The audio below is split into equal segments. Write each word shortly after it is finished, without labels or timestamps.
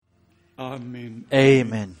Amen.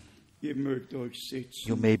 Amen. Ihr mögt euch setzen.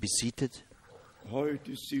 You may be seated.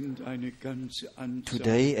 Heute sind eine ganze Anzahl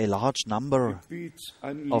Today, a large number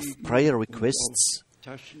Gebetsanliegen of prayer und requests auch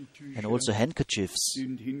Taschentücher and also handkerchiefs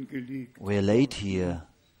sind hingelegt were laid here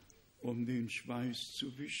um den Schweiß zu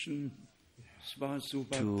wischen. Es war so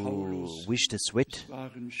bei to Paulus. wish the sweat. Es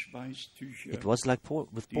waren Schweißtücher, It was like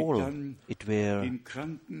with die Paul. dann It were den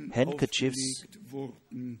Kranken handkerchiefs aufgelegt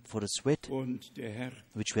wurden for the sweat, und der Herr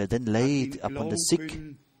which were then hat laid den upon the sick.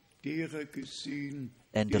 Glauben derer gesehen,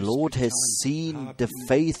 And die the es Lord has getan seen haben. the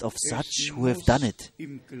faith of Es such who have muss done it.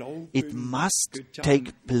 im Glauben It must getan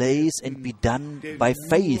take place and be done Denn by nur,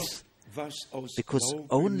 faith, was aus because Glauben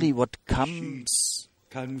only what geschieht, comes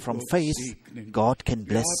kann from Gott faith, segnen. God can Wir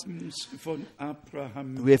bless. haben's von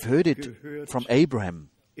Abraham We have heard it gehört. from Abraham.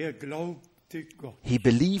 Glaubte Gott. He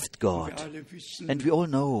believed Wir God. alle wissen, And we all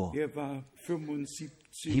know war 75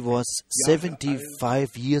 he was Jahre alt,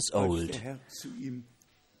 75 years als old der Herr zu ihm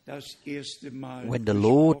das erste Mal when the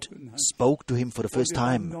Lord gesprochen hat. spoke to him for the first Und er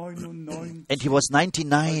war time. 99, And he was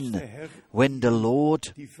 99 when the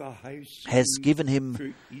Lord die Verheißung has given him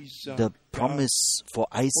für Isaak the gab promise for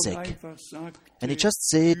und Isaac. einfach sagte, And he just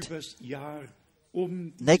said, übers Jahr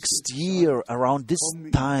next year around this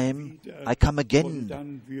time I come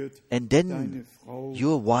again, and then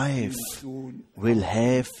your wife will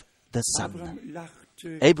have the son.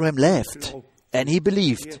 Abraham laughed, and he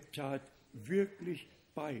believed.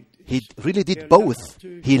 He really did both.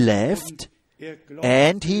 He laughed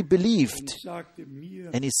and he believed.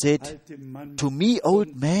 And he said, "To me,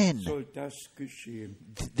 old man,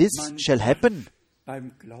 this shall happen."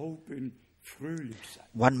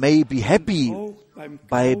 One may be happy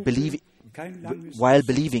by believing, while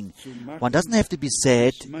believing. One doesn't have to be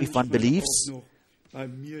sad if one believes,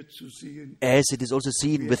 as it is also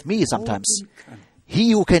seen with me sometimes.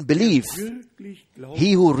 He who can believe,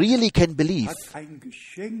 he who really can believe,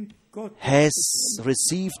 has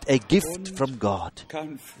received a gift from God,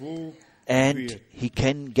 and he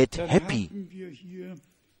can get happy.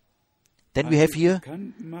 Then we have here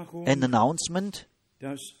an announcement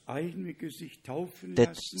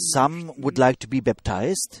that some would like to be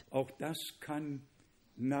baptized.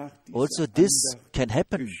 Also, this can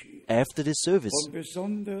happen after this service.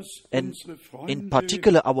 And in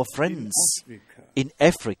particular, our friends in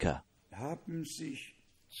Africa,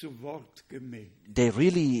 they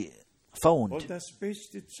really found.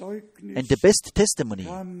 And the best testimony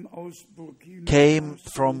came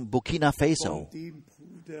from Burkina Faso,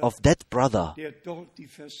 of that brother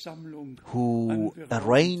who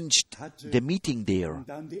arranged the meeting there.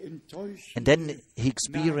 And then he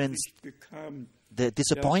experienced the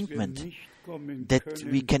disappointment that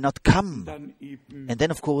we cannot come. And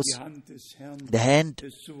then, of course, the hand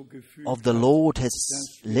of the Lord has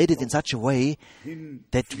led it in such a way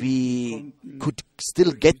that we could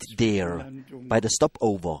still get there by the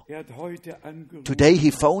stopover. Today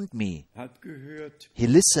he phoned me. He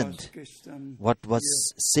listened what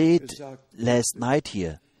was said last night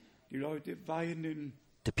here.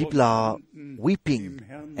 The people are weeping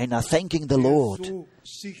and are thanking the Lord,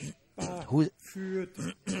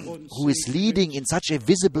 who is leading in such a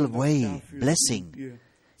visible way, blessing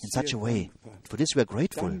in such a way. For this we are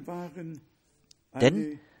grateful.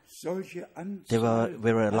 Then there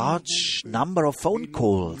were a large number of phone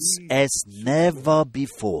calls as never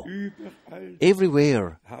before.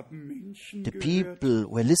 Everywhere the people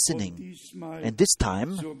were listening, and this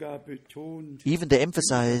time even they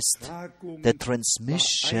emphasized that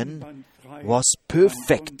transmission was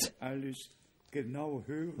perfect.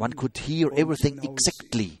 One could hear everything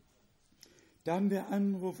exactly. Then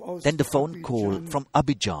the phone call from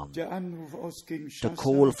Abidjan, the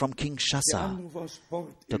call from Kinshasa,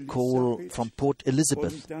 the call from Port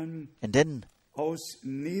Elizabeth, and then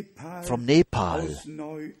from Nepal,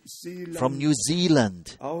 from New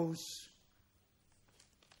Zealand,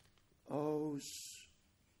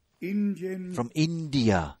 from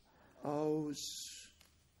India,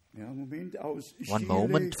 one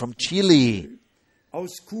moment, from Chile,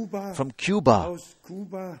 from Cuba,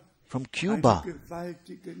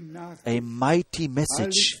 a mighty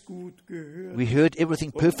message. We heard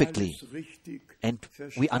everything perfectly, and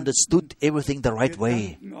we understood everything the right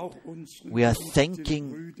way. We are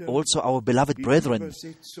thanking also our beloved brethren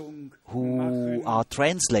who are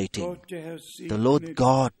translating. The Lord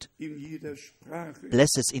God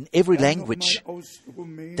blesses in every language.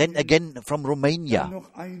 Then again from Romania.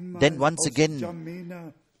 Then once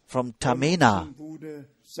again from Tamena,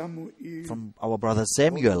 from our brother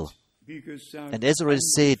Samuel. And as already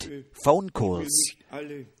said, phone calls.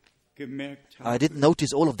 I didn't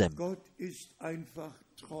notice all of them.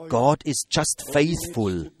 God is just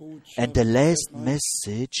faithful, and the last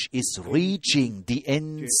message is reaching the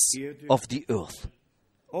ends of the earth.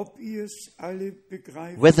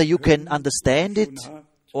 Whether you can understand it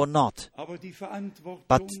or not,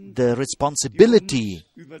 but the responsibility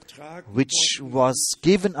which was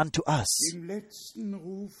given unto us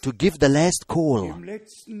to give the last call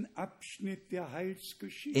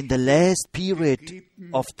in the last period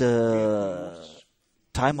of the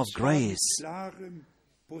time of grace,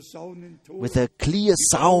 with a clear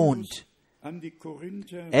sound,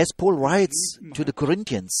 as Paul writes to the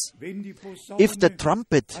Corinthians, if the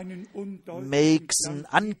trumpet makes an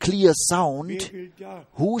unclear sound,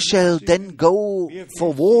 who shall then go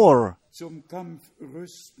for war?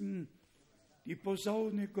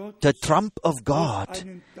 The trump of God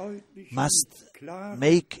must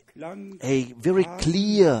make a very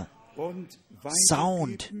clear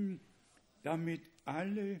sound,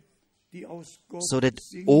 so that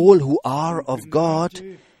all who are of God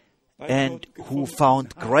and who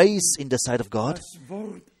found grace in the sight of God,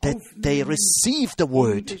 that they receive the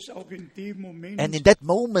word. And in that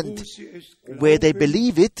moment where they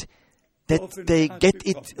believe it, that they get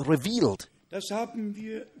it revealed.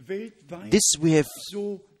 This we have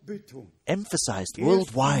emphasized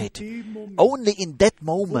worldwide. Only in that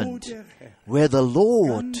moment where the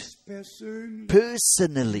Lord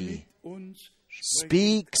personally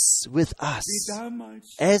speaks with us,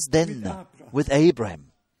 as then with Abraham.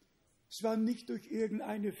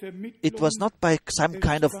 It was not by some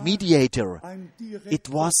kind of mediator. It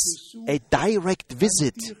was a direct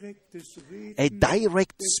visit, a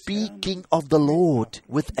direct speaking of the Lord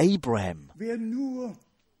with Abraham.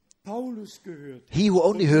 He who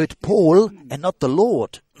only heard Paul and not the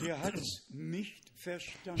Lord,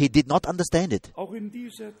 he did not understand it.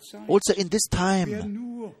 Also in this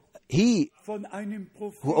time, he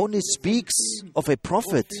who only speaks of a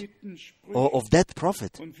prophet or of that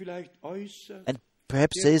prophet, and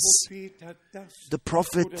perhaps says, the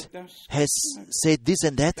prophet has said this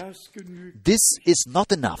and that, this is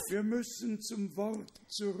not enough.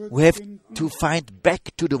 We have to find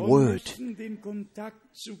back to the Word,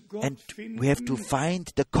 and we have to find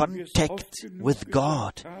the contact with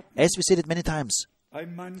God. As we said it many times,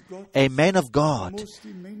 a man of God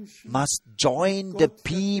must join the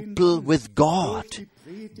people with God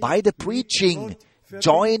by the preaching,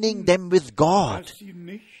 joining them with God,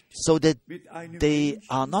 so that they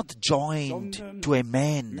are not joined to a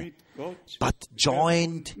man, but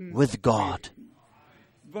joined with God.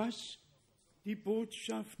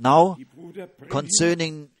 Now,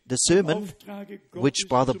 concerning the sermon which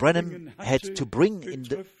Brother Branham had to bring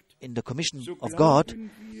in the commission of God,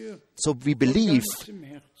 so we believe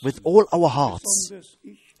with all our hearts,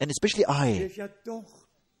 and especially I,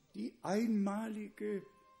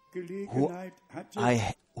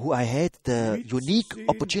 who I had the unique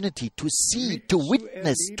opportunity to see, to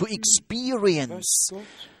witness, to experience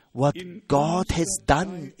what God has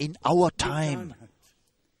done in our time.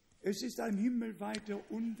 It's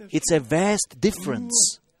a vast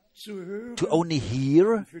difference to only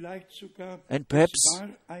hear and perhaps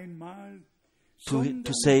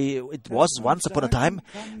to say it was once upon a time.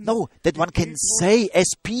 No, that one can say as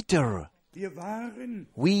Peter,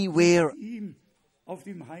 we were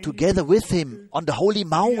together with him on the Holy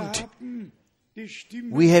Mount.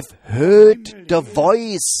 We have heard the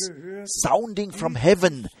voice sounding from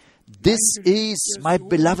heaven. This is my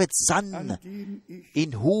beloved Son,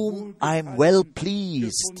 in whom I am well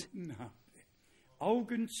pleased.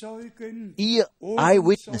 Ear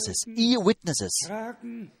eyewitnesses, ear witnesses,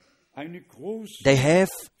 they have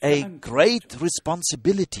a great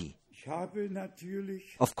responsibility.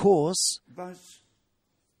 Of course,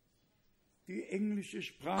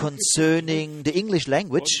 concerning the English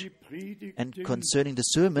language and concerning the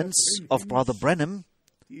sermons of Brother Branham,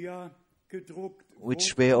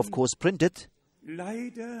 which were of course printed,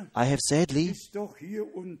 I have sadly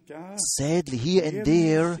here and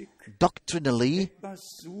there, doctrinally,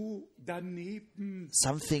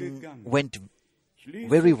 something went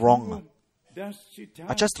very wrong.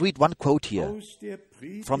 I just read one quote here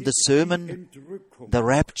from the sermon, The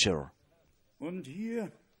Rapture.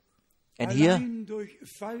 And here,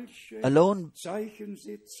 alone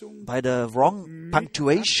by the wrong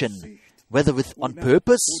punctuation, whether on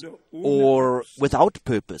purpose or without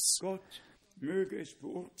purpose,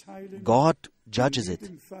 God judges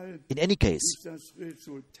it. In any case,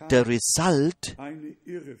 the result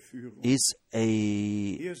is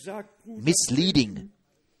a misleading.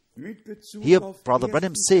 Here, Brother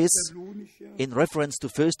Branham says, in reference to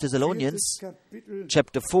 1 Thessalonians,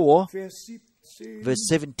 chapter 4, verse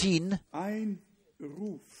 17,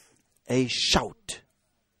 a shout.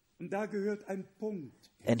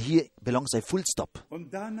 And here belongs a full stop.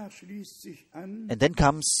 And then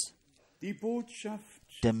comes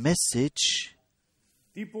the message.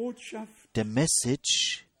 The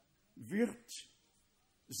message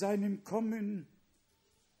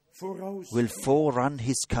will forerun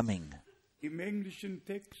his coming. In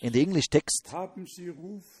the English text,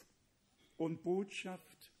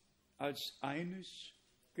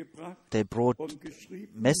 they brought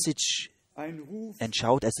message and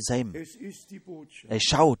shout as the same. A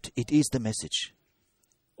shout, it is the message.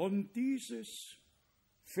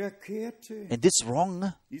 And this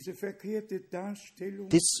wrong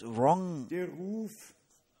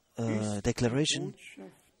declaration,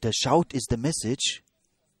 the shout is the message.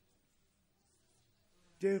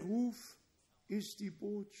 The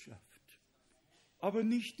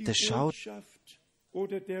shout,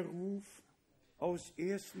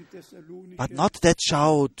 but not that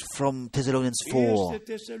shout from Thessalonians 4. 1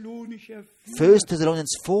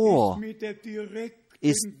 Thessalonians 4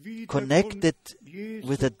 is connected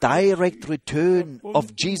with the direct return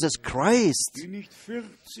of Jesus Christ,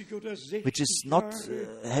 which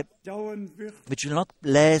will not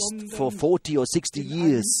last for 40 or 60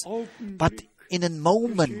 years, but in a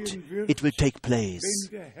moment it will take place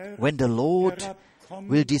when the Lord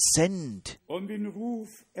will descend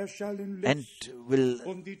and will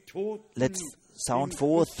let sound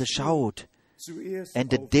forth the shout, and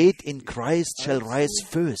the dead in Christ shall rise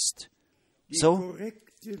first. So,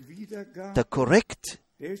 the correct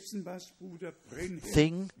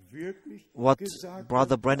thing, what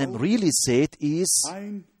Brother Branham really said, is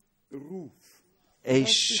a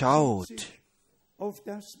shout.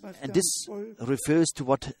 And this refers to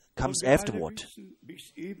what comes afterward.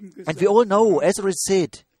 And we all know, as I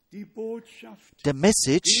said, the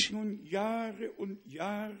message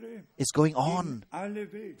is going on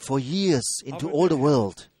for years into all the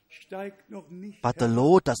world. But the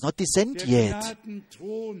Lord does not descend yet.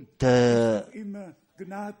 The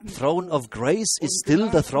throne of grace is still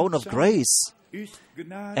the throne of grace.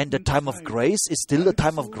 And the time of grace is still the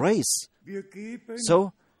time of grace.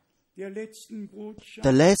 So,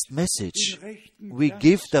 the last message, we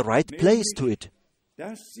give the right place to it.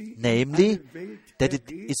 Namely, that it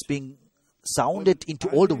is being sounded into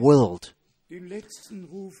all the world. And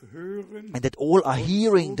that all are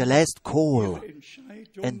hearing the last call,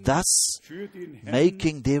 and thus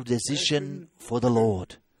making their decision for the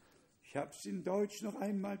Lord.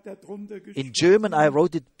 In German I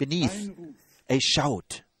wrote it beneath, a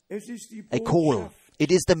shout, a call.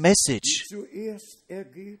 It is the message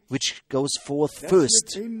which goes forth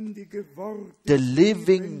first, the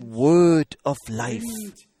living word of life.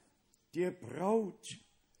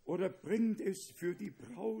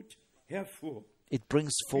 It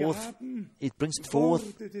brings forth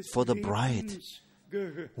for the bride.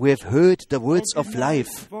 We have heard the words of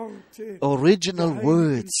life, original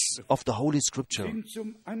words of the Holy Scripture.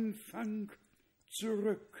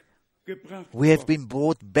 We have been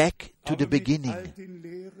brought back to the beginning,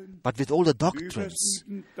 but with all the doctrines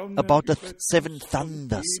about the seven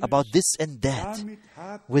thunders, about this and that.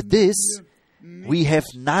 With this, we have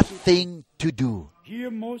nothing to do.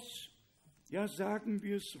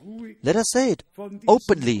 Let us say it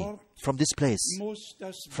openly from this place.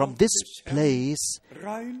 From this place,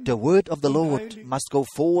 the word of the Lord must go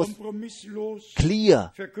forth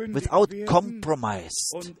clear, without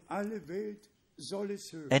compromise.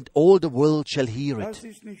 And all the world shall hear it.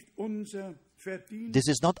 This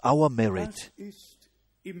is not our merit.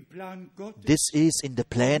 This is in the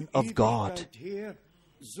plan of God,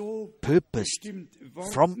 purposed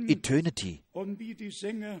from eternity.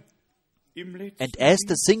 And as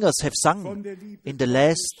the singers have sung in the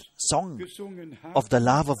last song of the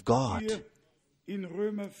love of God,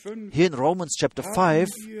 here in Romans chapter 5,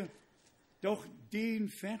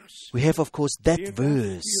 we have, of course, that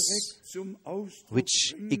verse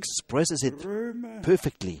which expresses it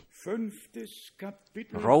perfectly.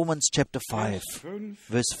 Romans chapter 5,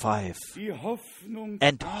 verse 5.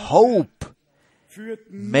 And hope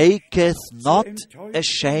maketh not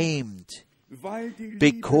ashamed,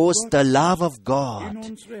 because the love of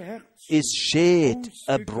God is shed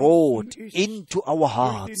abroad into our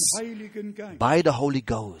hearts by the Holy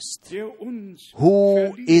Ghost,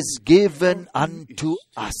 who is given unto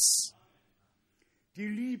us.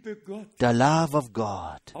 The love of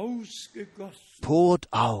God poured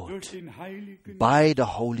out by the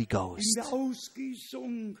Holy Ghost.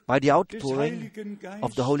 By the outpouring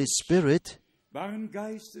of the Holy Spirit,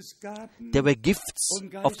 there were gifts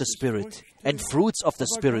of the Spirit and fruits of the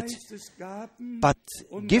Spirit. But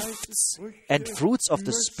gifts and fruits of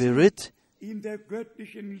the Spirit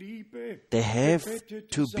They have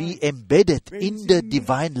to be embedded in the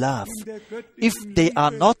divine love. If they are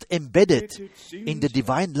not embedded in the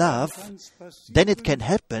divine love, then it can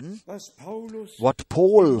happen what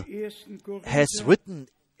Paul has written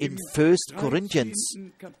in 1 Corinthians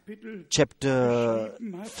chapter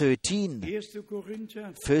 13.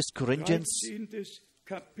 1 Corinthians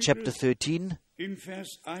chapter 13 in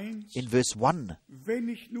verse 1.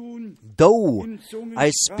 Though I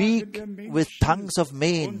speak with tongues of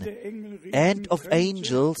men and of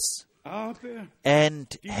angels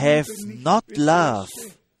and have not love,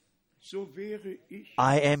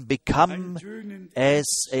 I am become as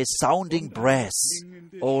a sounding brass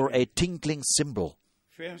or a tinkling cymbal.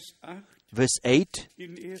 Verse 8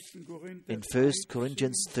 in 1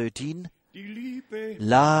 Corinthians 13,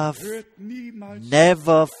 love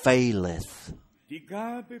never faileth.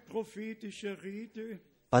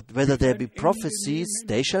 But whether there be prophecies,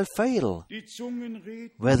 they shall fail.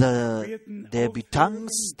 Whether there be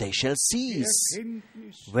tongues, they shall cease.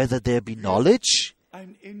 Whether there be knowledge,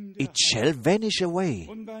 it shall vanish away.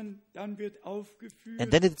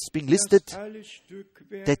 And then it's being listed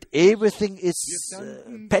that everything is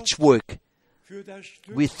patchwork.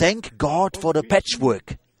 We thank God for the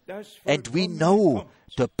patchwork. And we know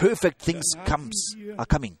the perfect things are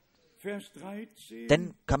coming.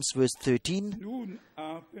 Then comes verse 13.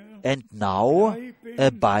 And now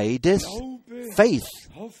abideth faith,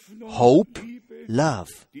 hope, love.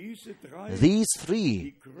 These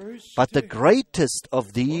three. But the greatest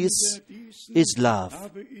of these is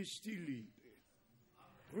love.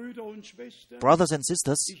 Brothers and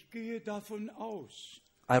sisters,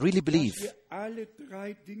 I really believe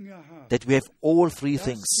that we have all three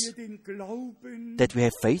things. That we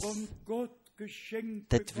have faith,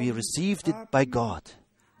 that we received it by God,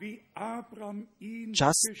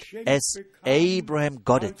 just as Abraham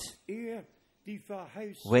got it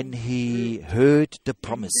when he heard the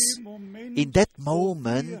promise. In that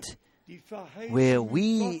moment where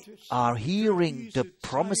we are hearing the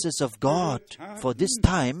promises of God for this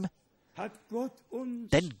time,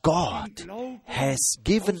 then God has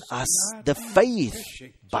given us the faith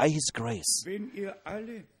by His grace.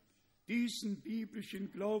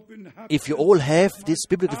 If you all have this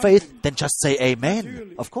biblical faith, then just say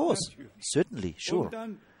Amen. Of course, certainly, sure.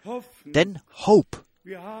 Then hope.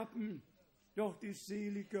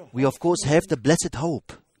 We of course have the blessed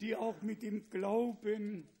hope,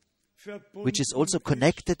 which is also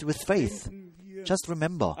connected with faith. Just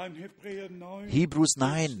remember, Hebrews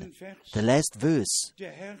 9, the last verse.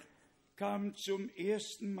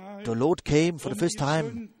 The Lord came for the first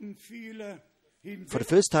time. For the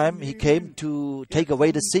first time, He came to take away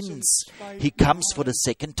the sins. He comes for the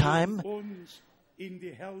second time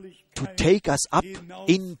to take us up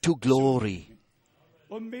into glory.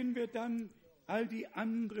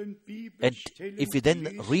 And if we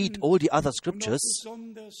then read all the other scriptures,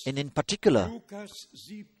 and in particular,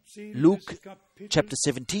 Luke chapter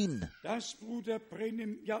 17,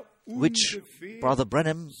 which Brother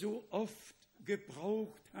Branham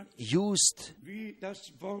used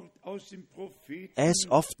as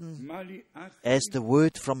often as the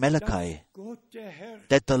word from Malachi,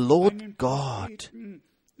 that the Lord God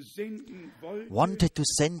wanted to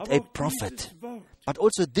send a prophet. But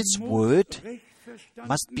also this word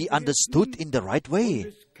must be understood in the right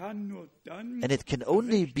way. And it can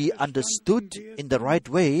only be understood in the right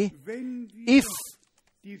way if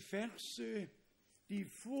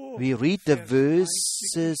we read the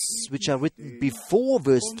verses which are written before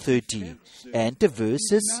verse 30 and the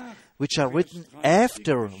verses which are written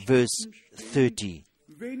after verse 30.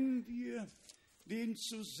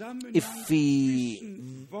 If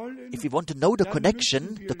we want to know the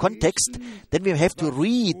connection, the context, then we have to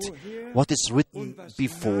read what is written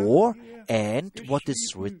before and what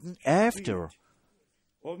is written after.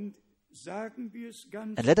 And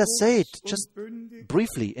let us say it just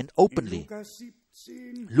briefly and openly.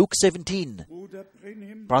 Luke 17,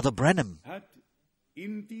 Brother Branham,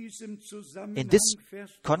 in this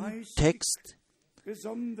context,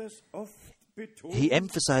 he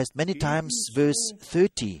emphasized many times verse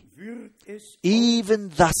 30. Even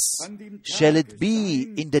thus shall it be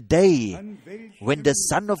in the day when the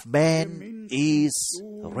Son of Man is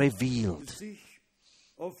revealed.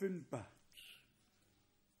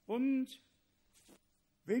 And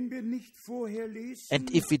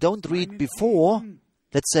if we don't read before,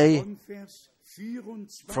 let's say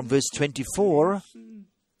from verse 24,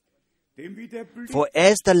 for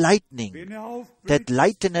as the lightning that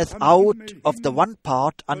lighteneth out of the one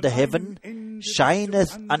part under heaven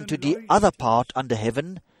shineth unto the other part under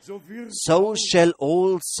heaven, so shall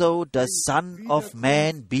also the Son of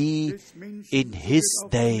Man be in his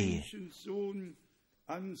day.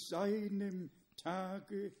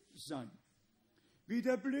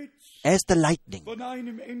 As the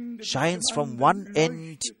lightning shines from one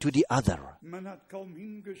end to the other,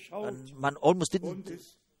 and man almost didn't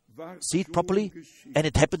see it properly, and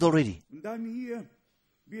it happened already.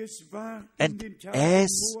 And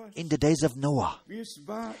as in the days of Noah,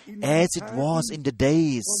 as it was in the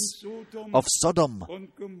days of Sodom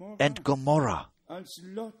and Gomorrah,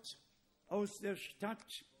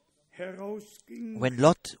 when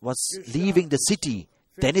Lot was leaving the city,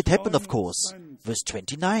 then it happened, of course. Verse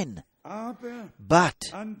 29. But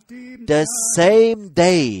the same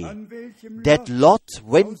day that Lot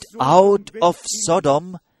went out of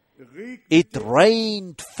Sodom, it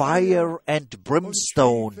rained fire and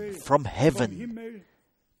brimstone from heaven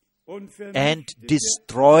and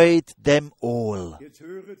destroyed them all.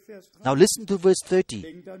 Now listen to verse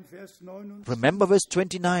 30. Remember verse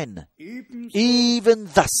 29. Even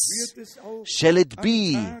thus shall it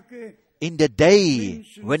be in the day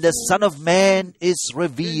when the Son of Man is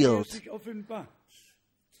revealed.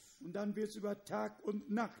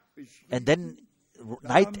 And then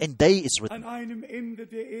night and day is written.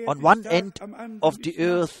 On one end of the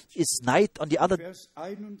earth is night, on the other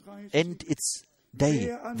end it's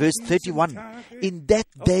day. Verse 31. In that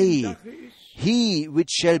day, he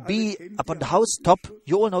which shall be upon the housetop,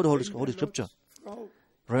 you all know the Holy Scripture.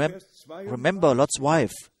 Remember Lot's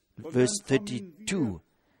wife, verse 32.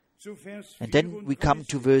 And then we come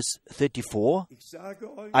to verse 34.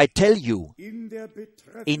 I tell you, in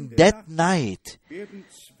that night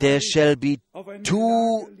there shall be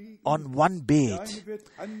two on one bed.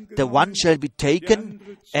 The one shall be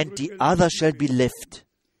taken, and the other shall be left.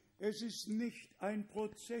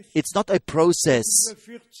 It's not a process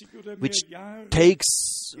which takes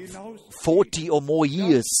 40 or more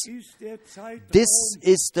years. This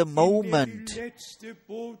is the moment.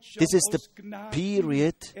 This is the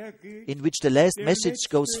period in which the last message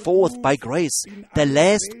goes forth by grace. The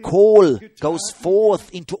last call goes forth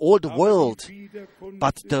into all the world.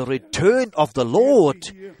 But the return of the Lord,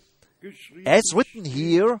 as written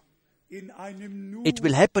here, it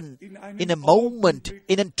will happen in a moment,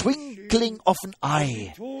 in a twinkling of an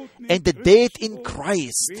eye. And the dead in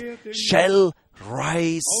Christ shall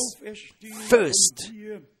rise first.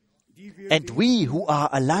 And we who are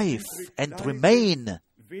alive and remain,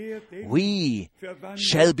 we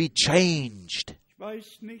shall be changed.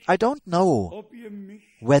 I don't know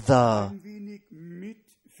whether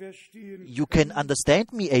you can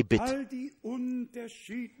understand me a bit.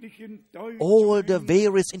 All the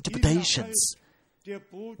various interpretations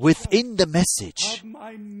within the message,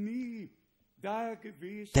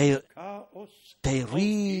 they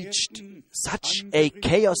reached such a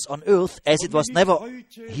chaos on earth as it was never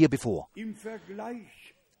here before.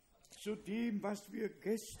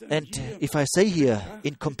 And if I say here,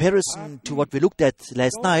 in comparison to what we looked at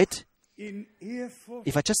last night,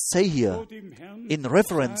 if I just say here, in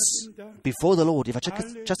reverence before the Lord, if I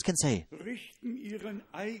just can say,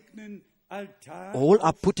 all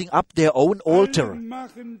are putting up their own altar.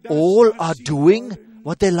 All are doing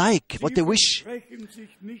what they like, what they wish.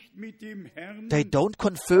 They don't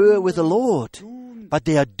confer with the Lord, but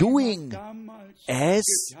they are doing as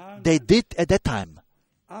they did at that time.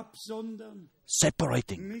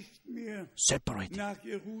 Separating,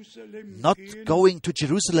 not going to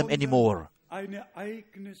Jerusalem anymore,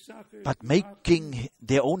 but making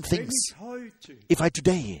their own things. If I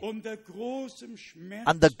today,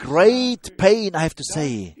 under great pain, I have to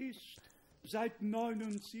say,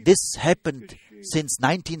 this happened since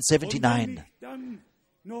 1979.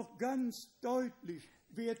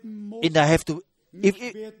 And I have to,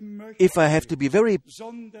 if I have to be very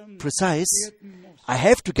precise, I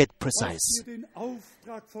have to get precise,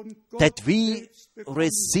 that we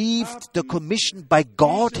received the commission by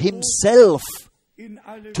God Himself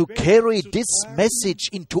to carry this message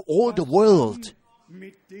into all the world.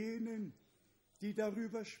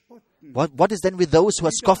 What is then with those who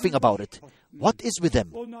are scoffing about it? What is with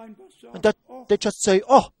them? And that they just say,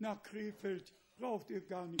 oh,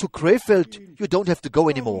 to Krefeld, you don't have to go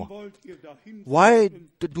anymore. Why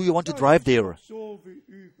do you want to drive there?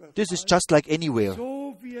 This is just like anywhere.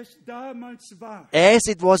 As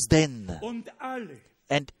it was then,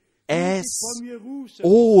 and as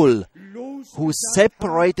all who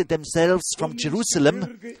separated themselves from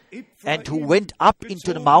Jerusalem and who went up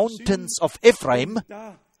into the mountains of Ephraim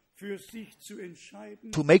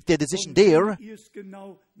to make their decision there,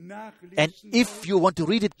 and if you want to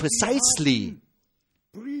read it precisely,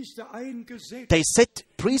 They set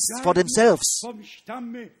priests for themselves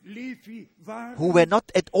who were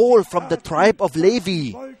not at all from the tribe of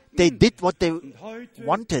Levi. They did what they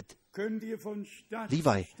wanted.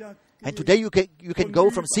 Levi. And today you can go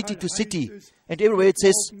from city to city, and everywhere it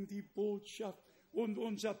says,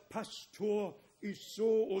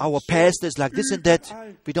 our pastor is like this and that.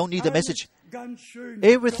 We don't need a message.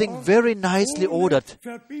 Everything very nicely ordered,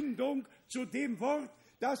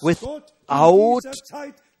 without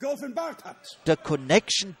the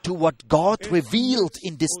connection to what God revealed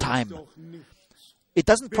in this time. It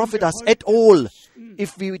doesn't profit us at all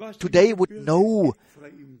if we today would know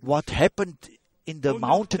what happened in the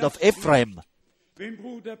mountain of Ephraim.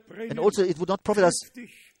 And also it would not profit us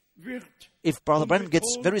if Brother Branham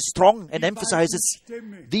gets very strong and emphasizes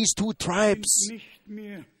these two tribes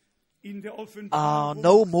are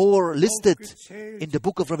no more listed in the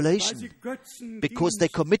book of Revelation because they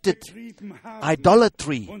committed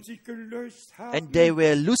idolatry and they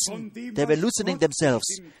were loosening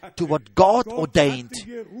themselves to what God ordained.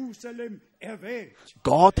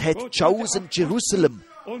 God had chosen Jerusalem.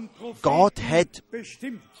 God had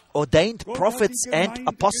ordained prophets and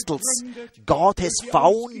apostles. God has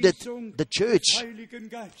founded the church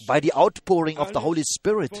by the outpouring of the Holy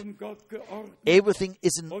Spirit. Everything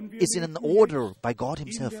is in an order by God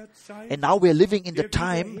Himself. And now we are living in the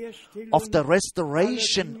time of the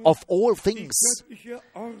restoration of all things.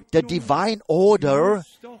 The divine order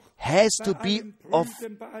has to be, of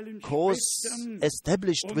course,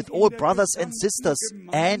 established with all brothers and sisters,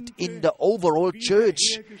 and in the overall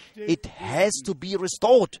church, it has to be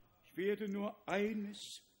restored. I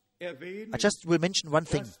just will mention one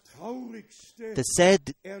thing.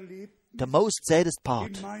 The most saddest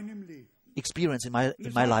part experience in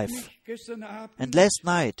my life. And last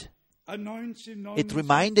night, it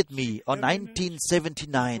reminded me on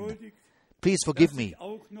 1979. Please forgive me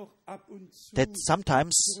that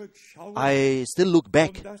sometimes I still look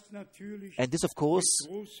back, and this, of course,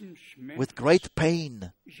 with great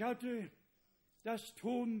pain.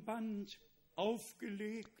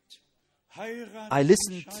 I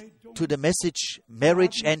listened to the message,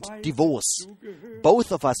 Marriage and Divorce.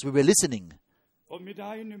 Both of us, we were listening.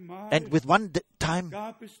 And with one time,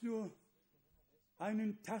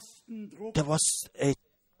 there was a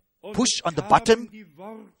push on the button,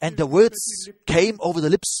 and the words came over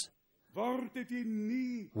the lips.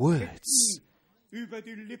 Words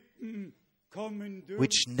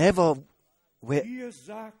which never.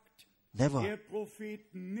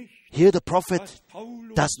 Here the prophet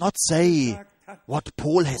does not say what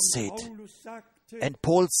Paul has said. And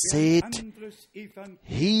Paul said,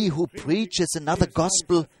 he who preaches another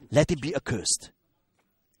gospel, let him be accursed.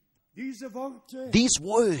 These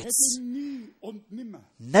words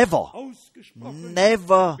never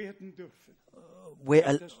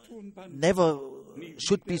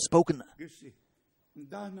should be spoken.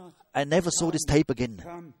 I never saw this tape again.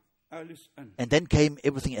 And then came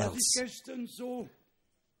everything else.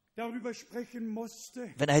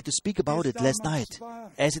 When I had to speak about it last night,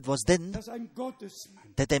 as it was then,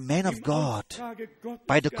 that a man of God,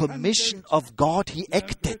 by the commission of God, he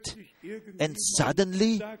acted. And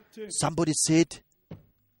suddenly, somebody said,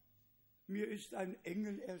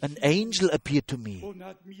 an angel appeared to me,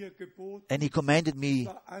 and he commanded me,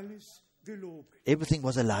 everything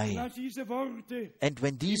was a lie. And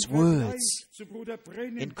when these words,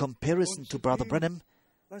 in comparison to Brother Branham,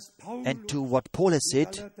 and to what Paul has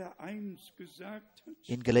said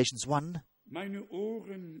in Galatians 1,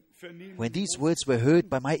 when these words were heard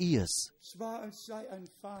by my ears,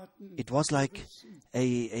 it was like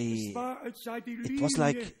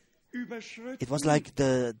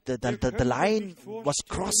the line was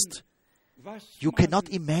crossed. You cannot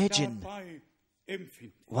imagine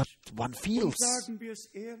what one feels.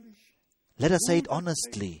 Let us say it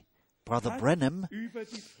honestly. Brother Branham,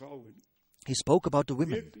 he spoke about the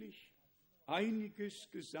women.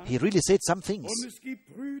 He really said some things.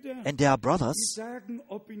 And there are brothers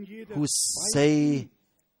who say,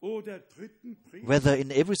 whether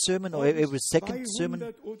in every sermon or every second sermon,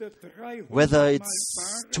 whether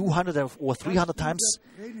it's 200 or 300 times,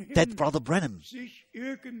 that Brother Branham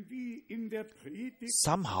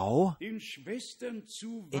somehow in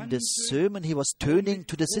the sermon he was turning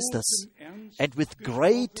to the sisters, and with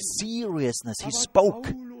great seriousness he spoke.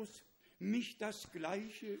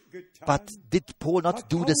 But did Paul not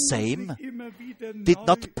do the same? Did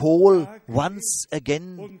not Paul once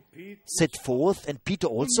again set forth, and Peter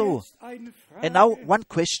also? And now one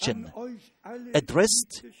question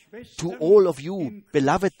addressed to all of you,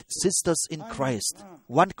 beloved sisters in Christ.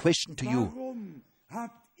 One question to you.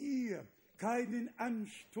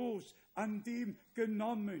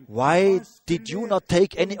 Why did you not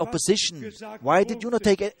take any opposition? Why did you not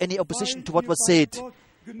take any opposition to what was said?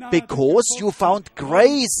 Because you found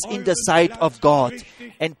grace in the sight of God,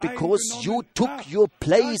 and because you took your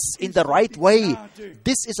place in the right way.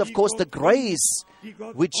 This is, of course, the grace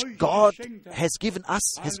which God has given us,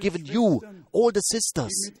 has given you, all the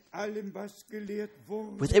sisters.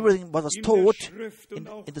 With everything what was taught in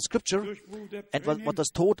the Scripture, and what was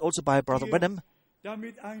taught also by Brother Branham,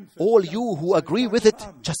 all you who agree with it,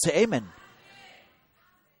 just say amen.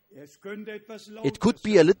 It could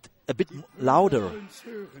be a bit louder.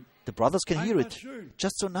 The brothers can hear it.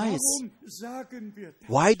 Just so nice.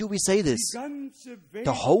 Why do we say this?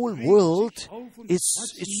 The whole world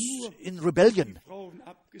is in rebellion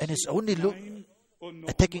and is only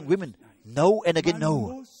attacking women. No, and again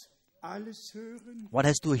no. One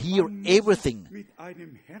has to hear everything.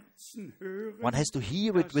 One has to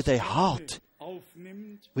hear it with a heart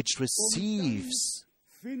which receives.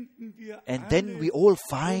 And then we all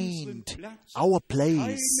find our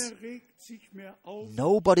place.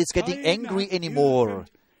 Nobody's getting angry anymore.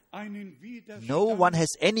 No one has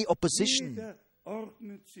any opposition.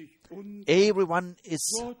 Everyone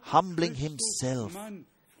is humbling himself.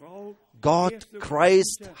 God,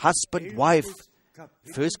 Christ, husband, wife.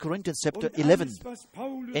 1 Corinthians chapter 11.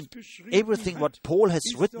 And everything what Paul has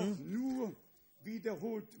written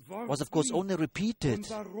was, of course, only repeated.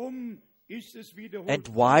 And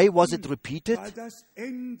why was it repeated?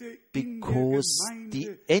 Because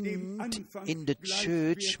the end in the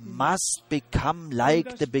church must become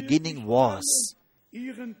like the beginning was.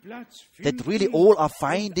 That really all are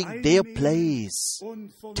finding their place,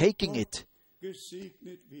 taking it,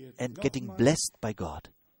 and getting blessed by God.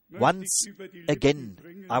 Once again,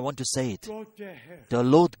 I want to say it. The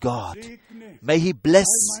Lord God, may He bless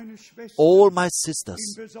all my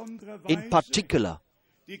sisters, in particular,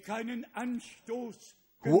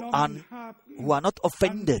 who are not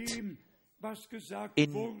offended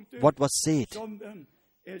in what was said,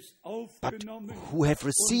 but who have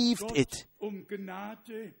received it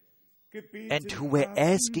and who were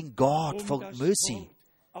asking God for mercy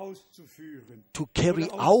to carry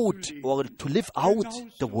out or to live out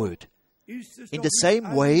the word. In the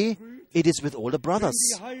same way, it is with all the brothers.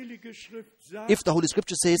 If the Holy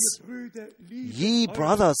Scripture says, "Ye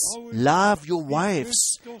brothers, love your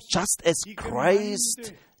wives, just as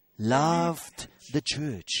Christ loved the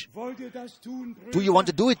church." Do you want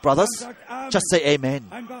to do it, brothers? Just say amen.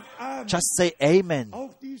 Just say amen.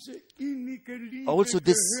 Also,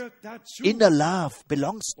 this inner love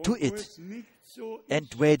belongs to it. And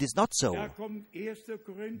where it is not so,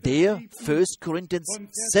 there 1 Corinthians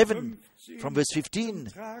 7 from verse 15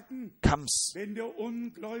 comes.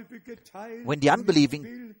 When the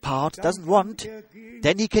unbelieving part doesn't want,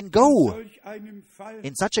 then he can go.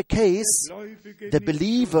 In such a case, the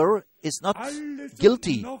believer is not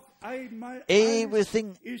guilty.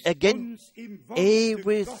 Everything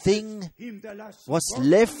was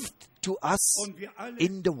left to us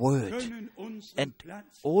in the Word. And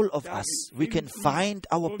all of us, we can find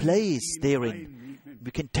our place therein.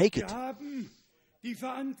 We can take it.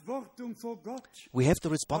 We have the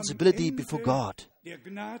responsibility before God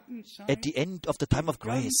at the end of the time of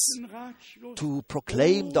grace to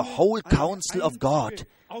proclaim the whole counsel of God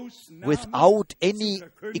without any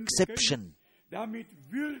exception,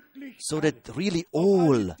 so that really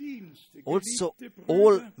all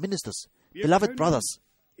ministers, beloved brothers,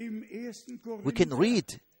 we can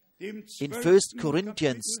read in 1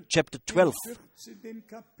 Corinthians chapter 12,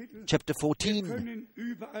 chapter 14,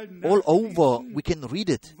 all over we can read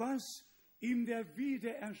it.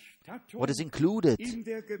 What is included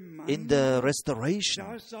in the restoration,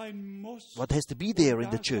 what has to be there in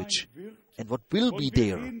the church, and what will be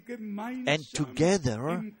there. And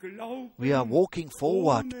together we are walking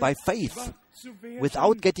forward by faith,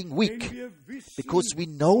 without getting weak, because we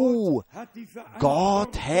know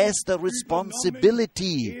God has the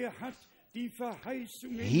responsibility.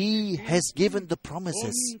 He has given the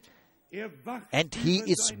promises, and He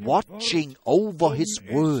is watching over His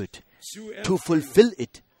word to fulfill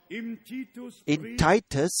it. In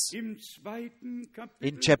Titus,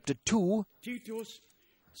 in chapter 2,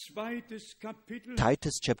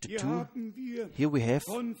 Titus chapter 2, here we have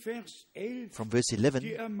from verse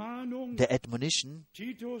 11 the admonition.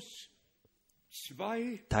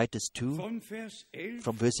 Titus 2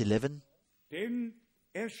 from verse 11.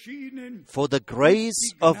 For the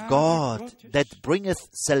grace of God that bringeth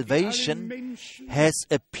salvation has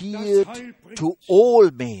appeared to all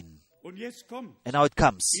men. And now it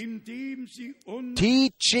comes.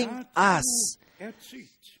 Teaching us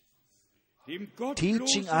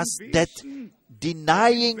teaching us that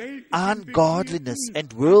denying ungodliness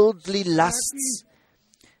and worldly lusts,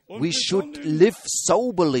 we should live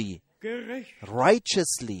soberly,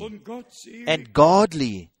 righteously, and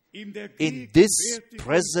godly in this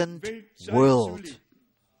present world.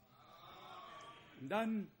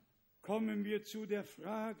 And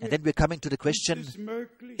then we're coming to the question,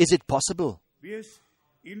 is it possible,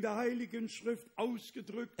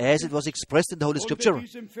 as it was expressed in the Holy Scripture,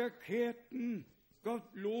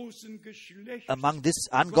 among this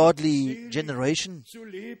ungodly generation,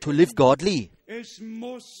 to live godly?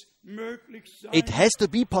 It has to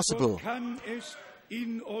be possible.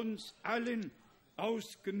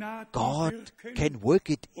 God can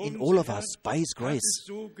work it in all of us by His grace.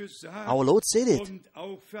 Our Lord said it,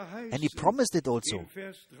 and He promised it also.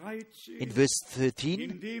 In verse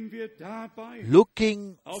 13,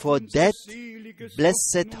 looking for that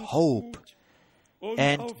blessed hope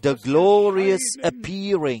and the glorious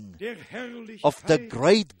appearing of the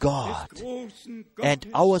great God and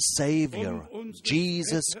our Savior,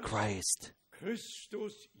 Jesus Christ.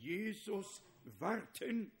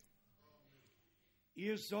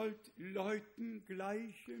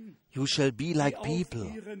 You shall be like people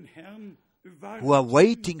who are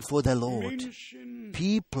waiting for the Lord,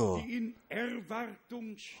 people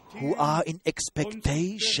who are in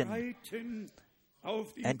expectation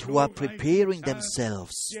and who are preparing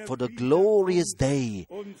themselves for the glorious day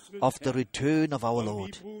of the return of our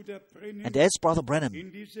Lord. And as Brother Branham,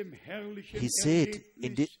 he said,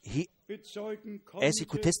 as he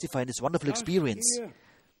could testify in this wonderful experience,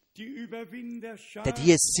 that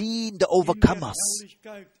he has seen the overcomers.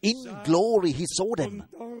 In glory he saw them.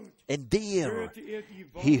 And there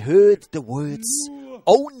he heard the words,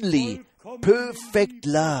 only perfect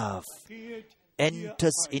love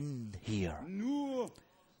enters in here.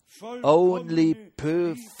 Only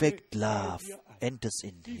perfect love enters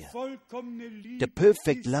in here. The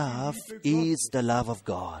perfect love is the love of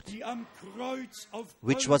God,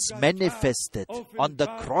 which was manifested on the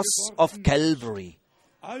cross of Calvary.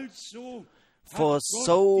 For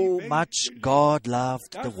so much God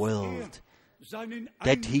loved the world,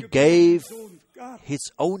 that He gave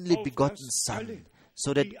His only begotten Son,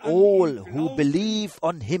 so that all who believe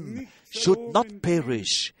on Him should not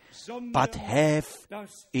perish, but have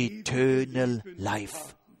eternal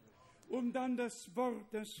life.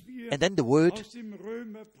 And then the word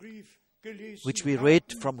which we read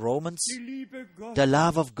from Romans, the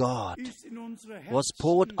love of God was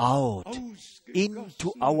poured out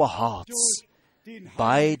into our hearts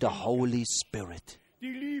by the Holy Spirit.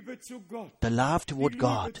 The love toward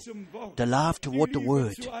God, the love toward the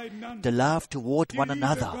Word, the love toward one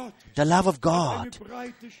another, the love of God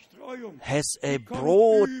has a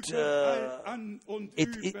broad,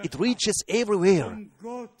 it reaches everywhere.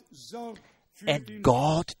 And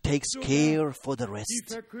God takes care for the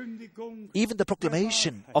rest. Even the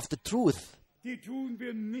proclamation of the truth,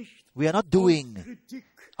 we are not doing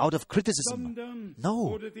out of criticism.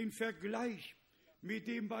 No.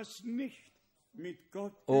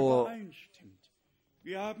 Or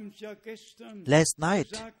last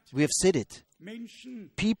night, we have said it.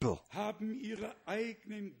 People,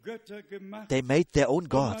 they made their own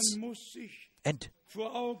gods. And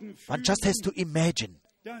one just has to imagine.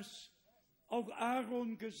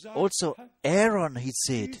 Also, Aaron, he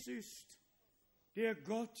said,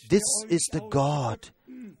 this is the God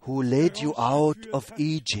who led you out of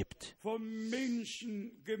Egypt,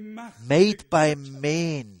 made by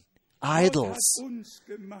men, idols.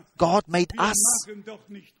 God made us.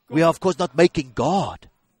 We are, of course, not making God.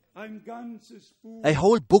 A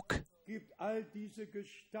whole book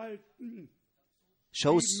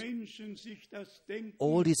shows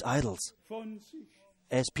all these idols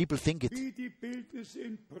as people think it.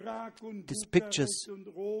 These pictures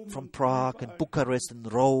from Prague and Bucharest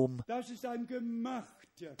and Rome.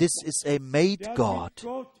 This is a made God.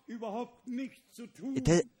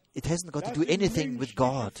 It hasn't got to do anything with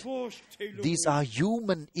God. These are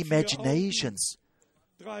human imaginations.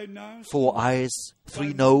 4 eyes,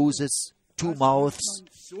 3 noses, 2 mouths.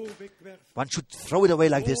 One should throw it away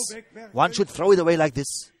like this. One should throw it away like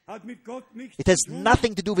this. It has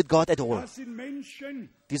nothing to do with God at all.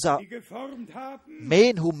 These are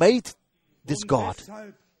men who made this God.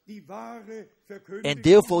 And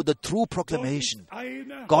therefore the true proclamation,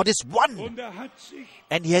 God is one.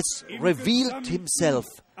 And He has revealed Himself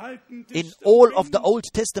in all of the Old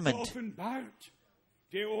Testament.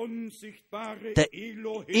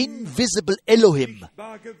 The invisible Elohim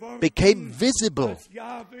became visible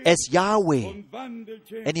as Yahweh,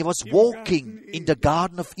 and He was walking in the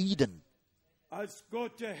Garden of Eden.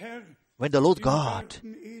 When the Lord God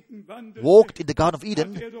walked in the Garden of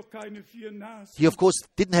Eden, He of course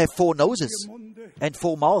didn't have 4 noses and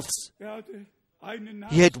 4 mouths.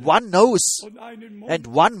 He had 1 nose and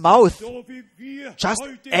 1 mouth. Just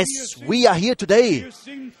as we are here today,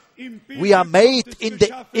 we are made in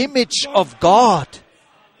the image of God.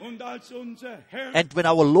 And when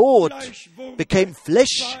our Lord became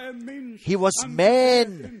flesh, He was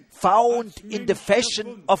man, found in the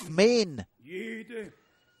fashion of man.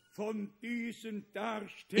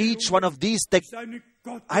 Each one of these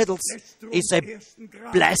idols is a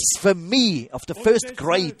blasphemy of the first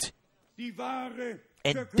grade.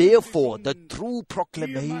 And therefore, the true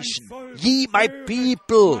proclamation, ye my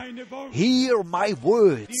people, hear my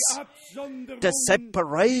words, the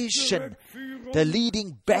separation, the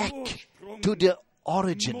leading back to the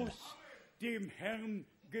origin,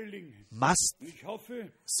 must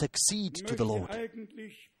succeed to the Lord.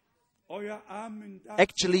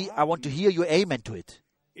 Actually, I want to hear your amen to it.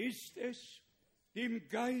 Did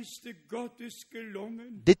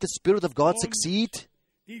the Spirit of God succeed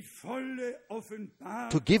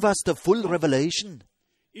to give us the full revelation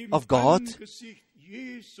of God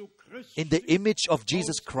in the image of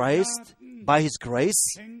Jesus Christ by His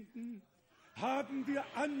grace?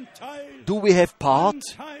 Do we have part?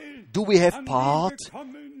 Do we have part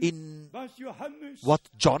in what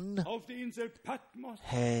John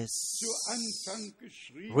has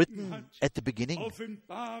written at the beginning?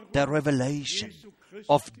 The revelation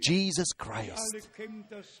of Jesus Christ.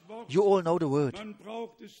 You all know the word.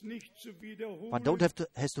 One don't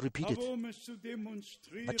has to repeat it.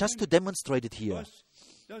 But just to demonstrate it here,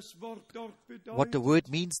 what the word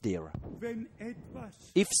means there.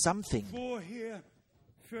 If something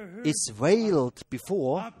is veiled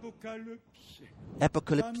before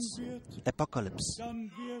Apocalypse,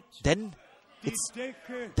 then it's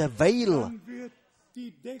the veil.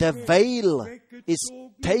 The veil is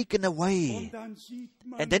taken away,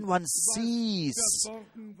 and then one sees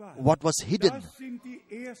what was hidden.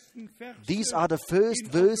 These are the first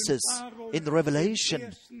verses in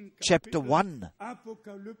Revelation chapter 1.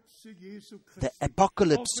 The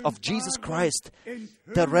apocalypse of Jesus Christ,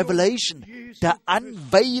 the revelation, the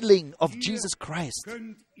unveiling of Jesus Christ.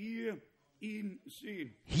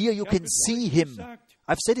 Here you can see Him.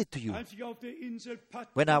 I've said it to you.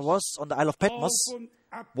 When I was on the Isle of Patmos,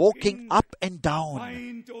 walking up and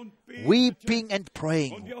down, weeping and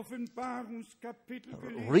praying,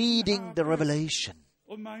 reading the Revelation,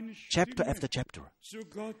 chapter after chapter,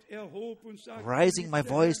 raising my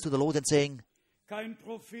voice to the Lord and saying,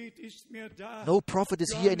 no prophet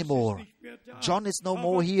is here anymore. John is no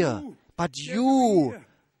more here. But you,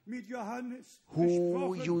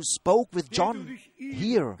 who you spoke with John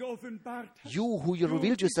here, you who you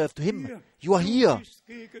revealed yourself to him, you are here.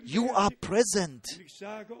 You are present.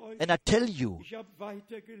 And I tell you,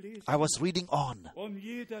 I was reading on.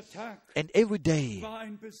 And every day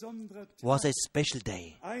was a special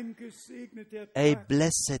day, a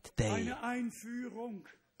blessed day,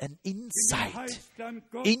 an insight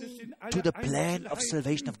into the plan of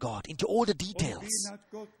salvation of God, into all the details.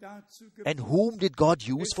 And whom did God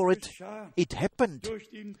use for it? It happened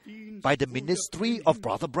by the ministry of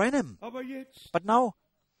Brother Branham. But now,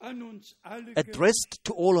 addressed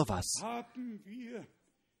to all of us,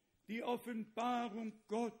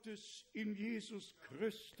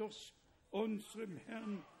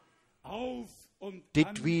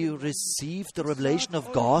 did we receive the revelation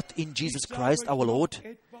of God in Jesus Christ our Lord?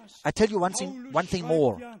 I tell you one thing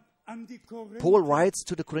more. Paul writes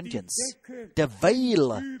to the Corinthians, the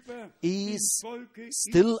veil is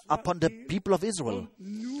still upon the people of Israel.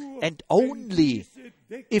 And only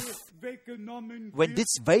if, when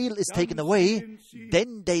this veil is taken away,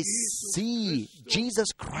 then they see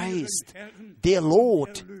Jesus Christ, their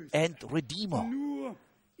Lord and Redeemer.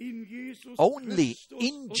 Only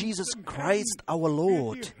in Jesus Christ our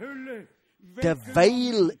Lord, the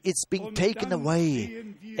veil is being taken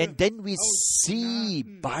away, and then we see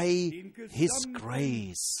by His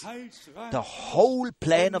grace the whole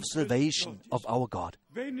plan of salvation of our God.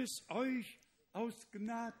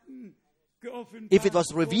 If it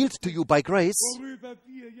was revealed to you by grace,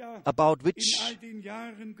 about which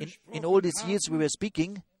in all these years we were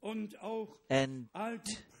speaking, and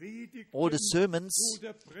all the sermons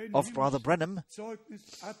of Brother Branham,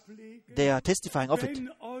 they are testifying of it.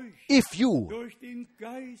 If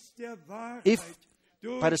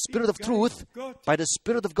by the Spirit of truth, by the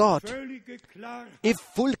Spirit of God, if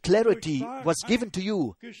full clarity was given to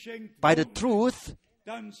you by the truth,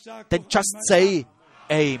 then just say,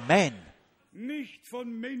 Amen.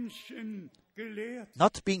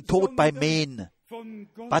 Not being taught by men,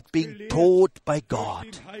 but being taught by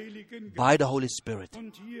God, by the Holy Spirit.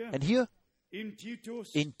 And here,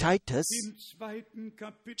 in Titus,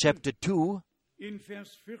 chapter 2, in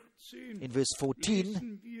verse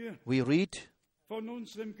 14, we read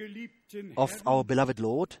of our beloved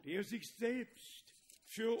Lord,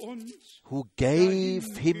 who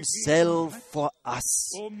gave himself for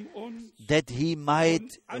us, that he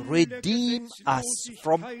might redeem us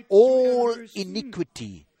from all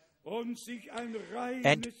iniquity,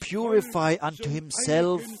 and purify unto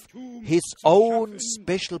himself his own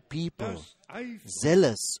special people,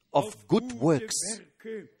 zealous of good works.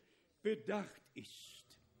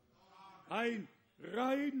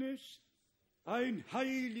 Ein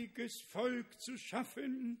heiliges Volk zu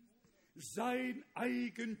schaffen, sein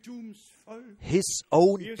Eigentumsvolk. His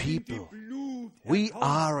own people. We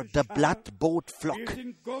are the blood-bought flock.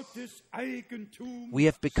 We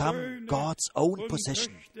have become God's own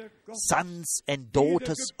possession, sons and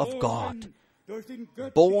daughters of God,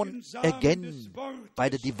 born again by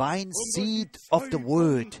the divine seed of the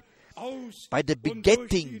Word, by the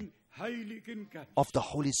begetting of the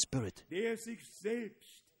Holy Spirit,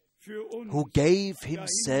 who gave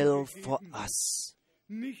himself for us,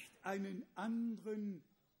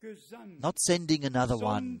 not sending another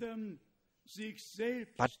one,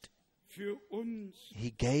 but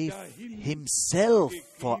he gave himself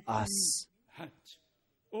for us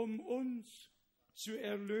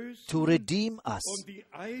to redeem us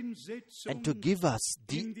and to give us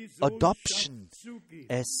the adoption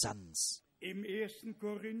as sons. In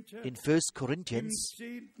 1 Corinthians,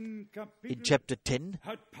 in chapter 10,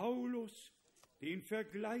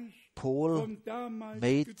 Paul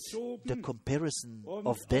made the comparison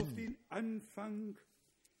of then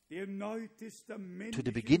to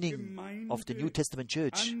the beginning of the New Testament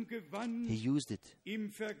church. He used it.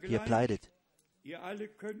 He applied it.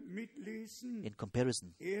 In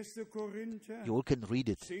comparison, you all can read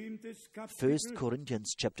it. 1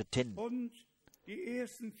 Corinthians chapter 10.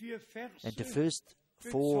 And the first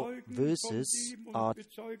 4 verses are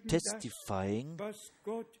testifying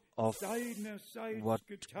of what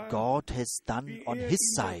God has done on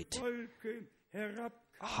His side,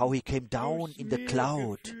 how He came down in the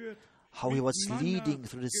cloud, how He was leading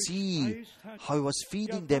through the sea, how He was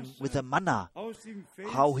feeding them with the manna,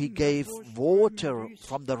 how He gave water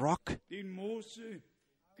from the rock,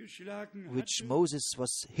 which Moses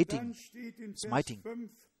was hitting, smiting.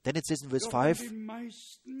 Then it says in verse 5,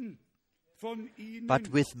 but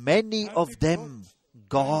with many of them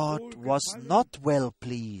God was not well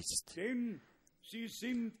pleased,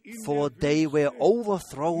 for they were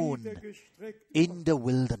overthrown in the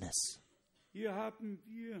wilderness.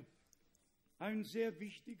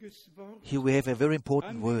 Here we have a very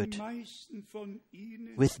important word.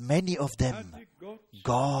 With many of them,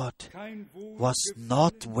 God was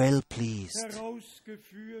not well pleased.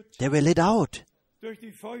 They were led out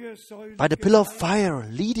by the pillar of fire,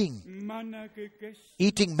 leading,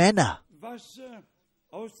 eating manna,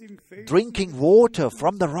 drinking water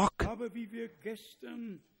from the rock.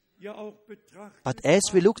 But as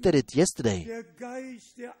we looked at it yesterday,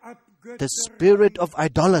 the spirit of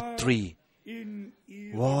idolatry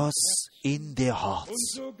was in their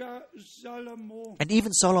hearts. And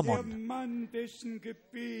even Solomon,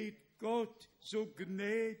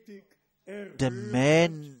 the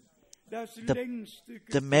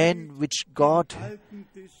man which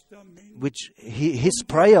his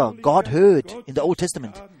prayer God heard in the Old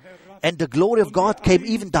Testament, and the glory of God came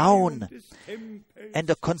even down, and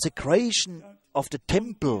the consecration of the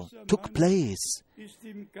temple took place,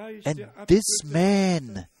 and this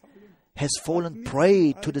man has fallen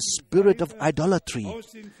prey to the spirit of idolatry.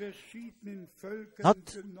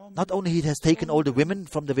 Not only he has taken all the women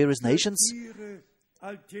from the various nations,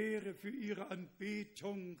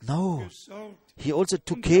 no, he also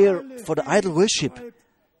took care for the idol worship.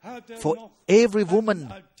 For every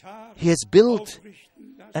woman, he has built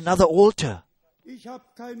another altar.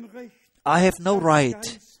 I have no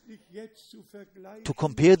right to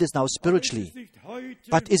compare this now spiritually.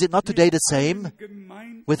 But is it not today the same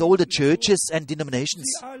with all the churches and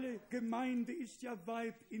denominations?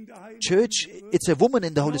 Church, it's a woman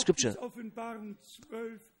in the Holy Scripture.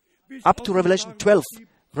 Up to Revelation 12,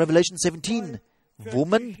 Revelation 17,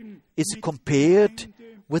 woman is compared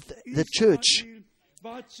with the church.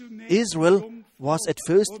 Israel was at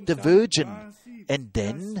first the virgin, and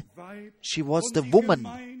then she was the woman.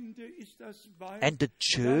 And the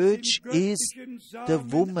church is the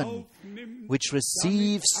woman which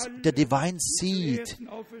receives the divine seed,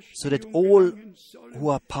 so that all who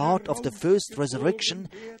are part of the first resurrection,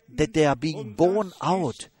 that they are being born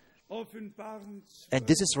out And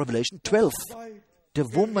this is Revelation 12. The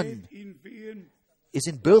woman is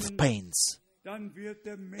in birth pains. And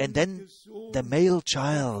then the male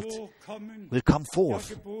child will come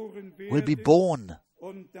forth, will be born,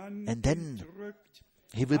 and then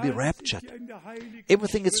he will be raptured.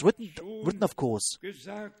 Everything is written of course,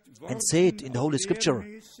 and said in the Holy Scripture,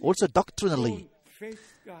 also doctrinally.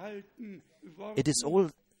 It is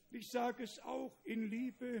all,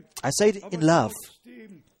 I say it in love,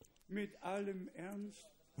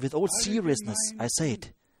 with all seriousness, I say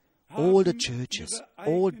it. All the churches,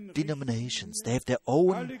 all denominations, they have their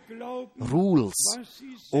own rules.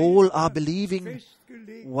 All are believing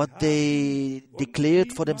what they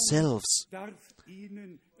declared for themselves.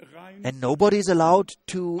 And nobody is allowed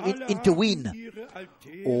to intervene.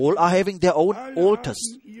 All are having their own altars.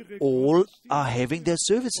 All are having their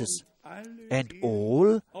services. And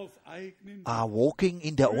all are walking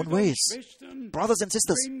in their own ways. Brothers and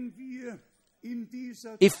sisters,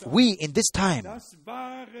 if we in this time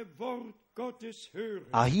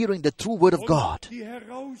are hearing the true word of God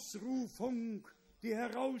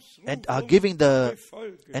and are obeying the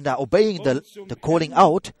calling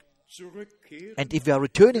out, and if we are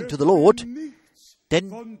returning to the Lord,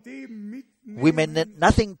 then we may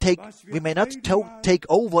not take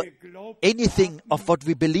over anything of what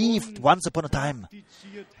we believed once upon a time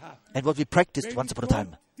and what we practiced once upon a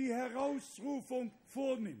time.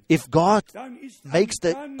 If God makes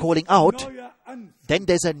the calling out, then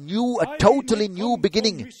there's a totally new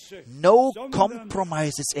beginning. No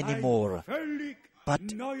compromises anymore, but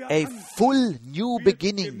a full new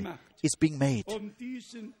beginning is being made.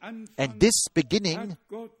 And this beginning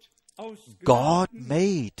God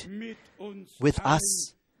made with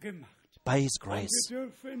us by His grace.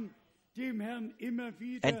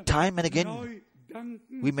 And time and again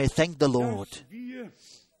we may thank the Lord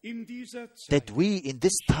that we in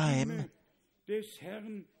this time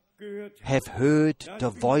have heard the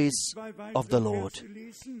voice of the Lord.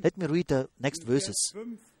 Let me read the next verses.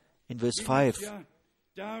 In verse 5.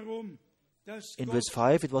 In verse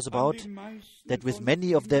 5 it was about that with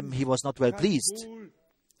many of them He was not well pleased.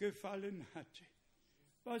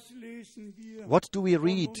 What do we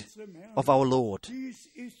read of our Lord?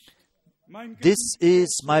 This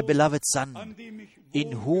is my beloved Son,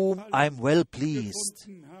 in whom I am well pleased.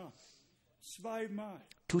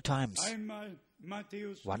 2 times.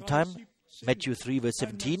 One time, Matthew 3 verse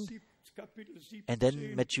 17, and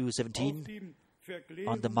then Matthew 17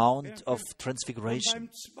 on the Mount of Transfiguration.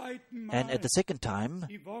 And at the second time,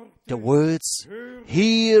 the words,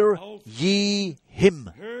 "Hear ye Him.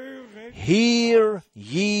 Hear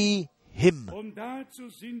ye Him."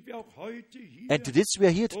 And to this we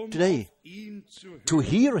are here today, to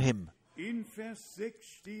hear Him. In verse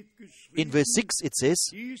 6 it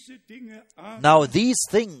says, "Now these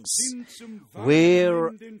things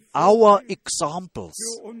were our examples,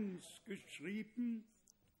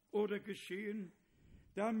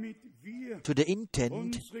 to the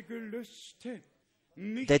intent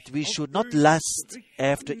that we should not lust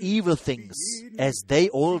after evil things, as they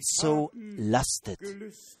also lusted."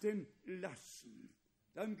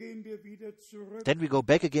 Then we go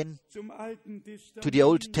back again to the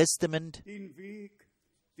Old Testament.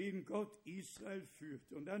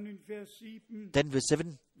 Then verse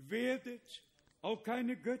 7,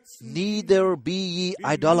 "Neither be ye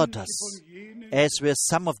idolaters, as were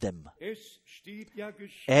some of them.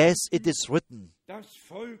 As it is written,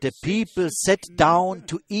 the people sat down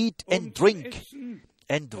to eat and drink,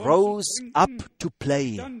 and rose up to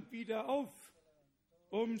play."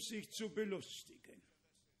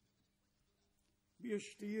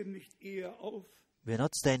 We're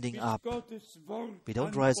not standing up. We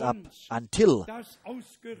don't rise up until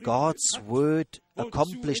God's Word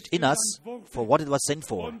accomplished in us for what it was sent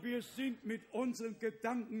for.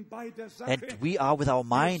 And we are with our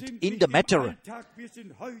mind in the matter.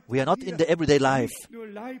 We are not in the everyday life.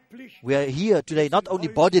 We are here today not only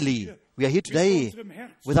bodily. We are here today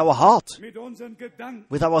with our heart,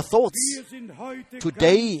 with our thoughts.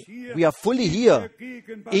 Today we are fully here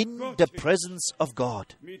in the presence of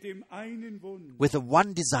God with the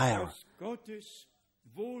one desire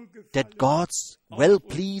that God's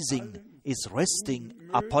well-pleasing is resting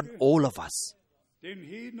upon all of us.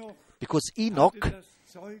 Because Enoch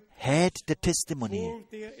had the testimony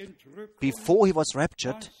before he was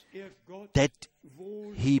raptured that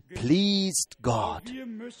he pleased God.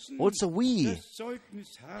 Also we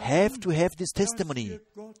have to have this testimony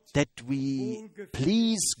that we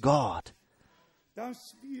please God, that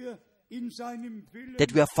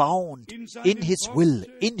we are found in His will,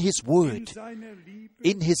 in His word,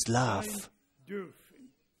 in His love.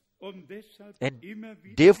 And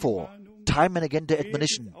therefore, time and again the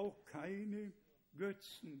admonition,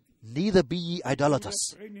 neither be ye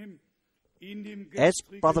idolaters. As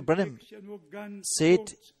Brother Branham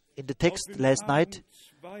said in the text last night,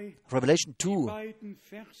 Revelation 2,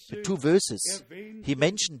 the 2 verses, he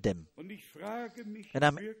mentioned them. And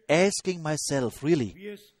I'm asking myself,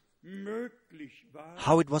 really,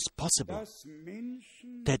 how it was possible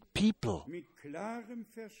that people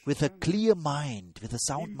with a clear mind, with a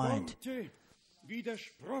sound mind,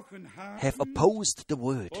 have opposed the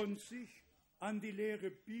word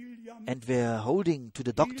and were holding to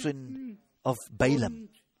the doctrine of Balaam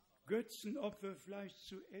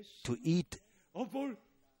to eat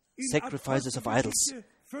sacrifices of idols.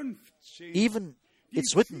 Even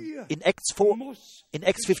it's written in Acts 4, in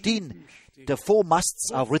Acts 15, the 4 musts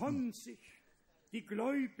are written,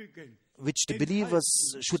 which the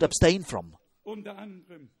believers should abstain from.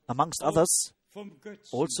 Amongst others,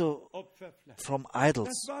 also from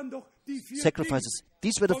idols, sacrifices.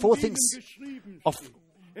 These were the 4 things of.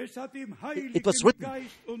 It was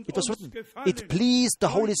written. It pleased the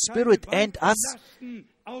Holy Spirit and us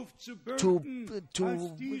to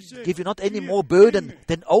give you not any more burden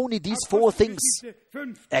than only these 4 things.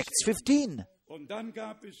 Acts 15.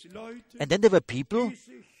 And then there were people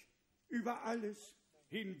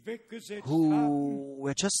who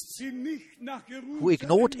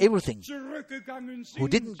ignored everything, who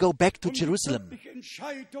didn't go back to Jerusalem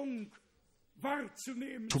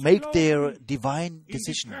to make their divine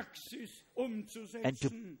decision and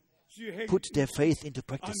to put their faith into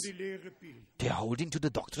practice. They are holding to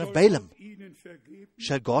the doctrine of Balaam.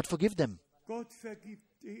 Shall God forgive them?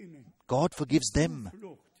 God forgives them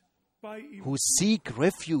who seek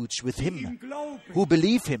refuge with Him, who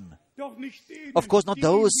believe Him. Of course, not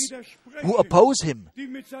those who oppose Him,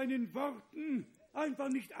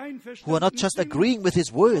 who are not just agreeing with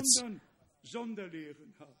His words,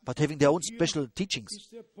 but having their own special teachings.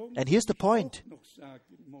 And here's the point,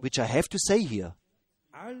 which I have to say here.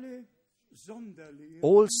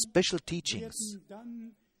 All special teachings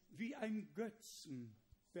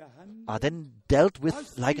are then dealt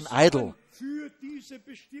with like an idol.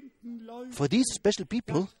 For these special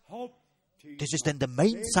people, this is then the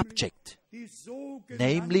main subject,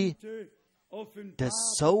 namely the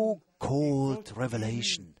so-called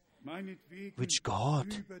revelation, which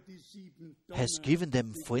God has given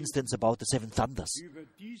them, for instance, about the 7 thunders.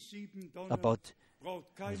 About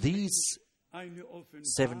these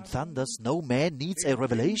 7 thunders, no man needs a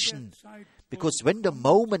revelation, because when the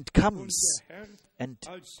moment comes, and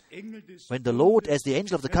when the Lord, as the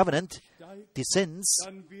angel of the covenant, descends,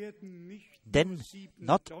 then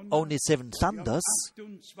not only 7 thunders,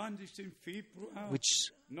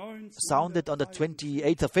 which sounded on the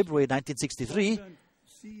 28th of February 1963,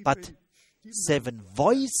 but 7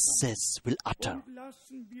 voices will utter.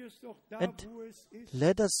 And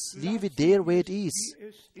let us leave it there where it is.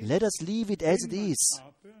 Let us leave it as it is.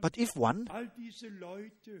 But if one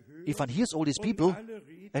hears all these people,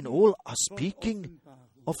 and all are speaking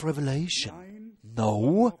of revelation,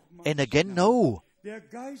 no, and again no.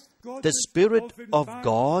 The Spirit of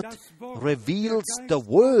God reveals the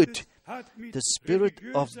Word. The Spirit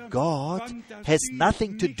of God has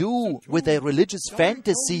nothing to do with a religious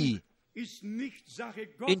fantasy.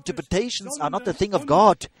 Interpretations are not the thing of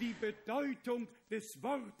God,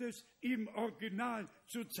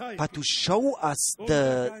 but to show us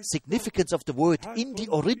the significance of the word in the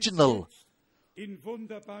original. And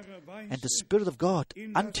the Spirit of God,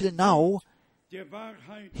 until now,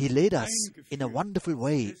 He led us in a wonderful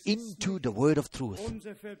way into the word of truth.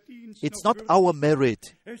 It's not our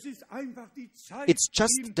merit. It's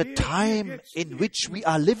just the time in which we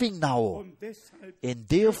are living now. And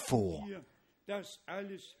therefore,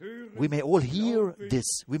 we may all hear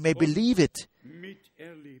this, we may believe it,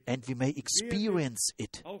 and we may experience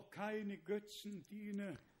it.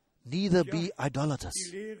 Neither be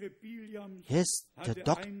idolaters. Yes, the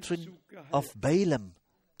doctrine of Balaam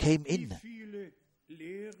came in.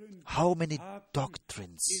 How many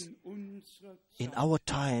doctrines in our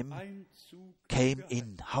time came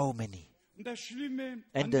in? How many?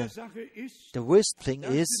 And the worst thing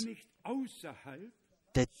is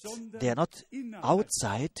that they are not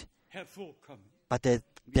outside, but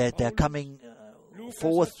they're coming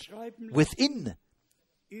forth within.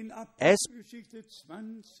 As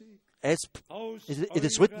it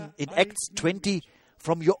is written in Acts 20,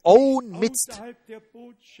 from your own midst,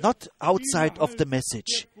 not outside of the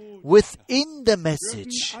message, within the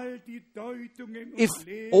message. If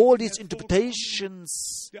all these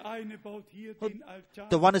interpretations,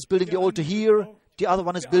 the one is building the altar here, the other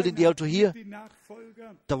one is building the altar here,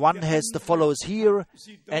 the one has the followers here,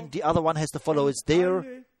 and the other one has the followers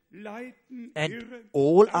there, and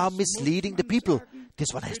all are misleading the people.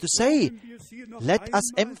 This one has to say, let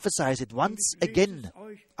us emphasize it once again.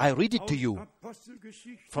 I read it to you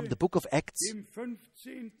from the book of Acts,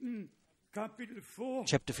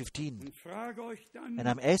 chapter 15. And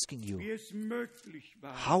I'm asking you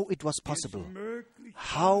how it was possible.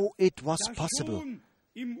 How it was possible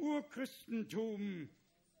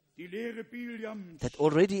that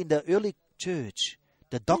already in the early church,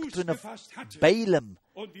 the doctrine of Balaam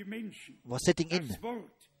was setting in,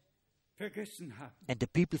 and the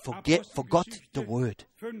people forgot the word.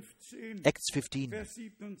 Acts 15,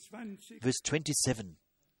 verse 27.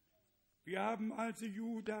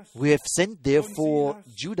 We have sent therefore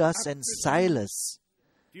Judas and Silas,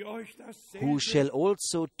 who shall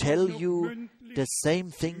also tell you the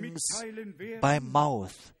same things by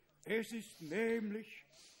mouth.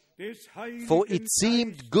 For it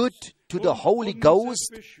seemed good to the Holy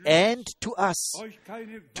Ghost and to us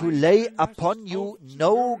to lay upon you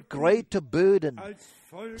no greater burden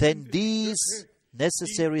than these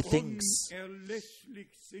necessary things,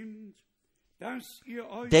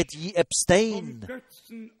 that ye abstain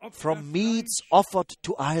from meats offered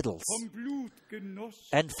to idols,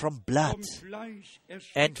 and from blood,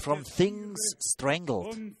 and from things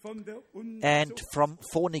strangled, and from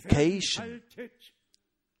fornication,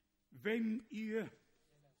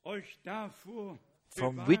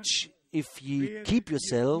 from which if ye keep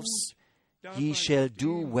yourselves, ye shall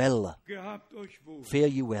do well, fare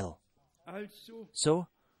ye well. So,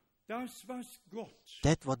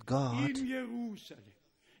 that what God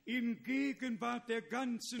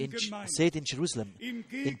said in Jerusalem,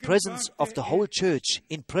 in presence of the whole church,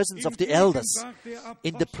 in presence of the elders,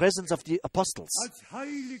 in the presence of the apostles,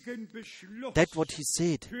 that what he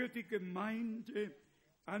said,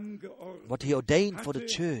 what he ordained for the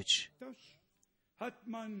church,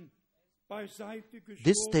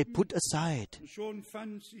 this they put aside.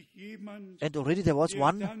 And already there was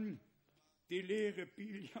one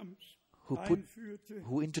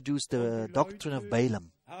who introduced the doctrine of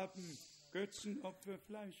Balaam.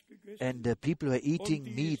 And the people were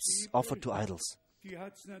eating meats offered to idols.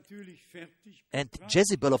 And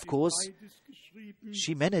Jezebel, of course,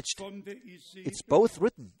 she managed. It's both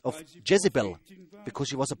written of Jezebel, because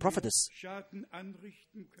she was a prophetess.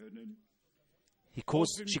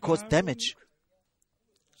 She caused damage.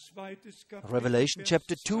 Revelation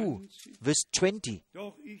chapter 2, verse 20.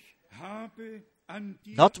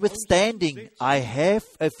 Notwithstanding, I have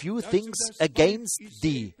a few things against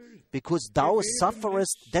thee, because thou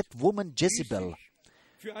sufferest that woman Jezebel,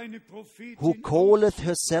 who calleth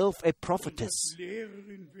herself a prophetess,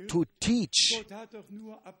 to teach.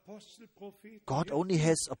 God only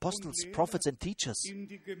has apostles, prophets, and teachers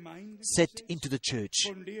set into the church,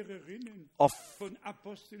 of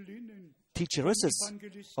teacheresses,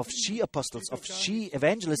 of she-apostles, of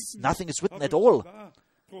she-evangelists. Nothing is written at all.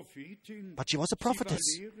 But she was a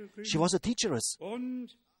prophetess. She was a teacheress.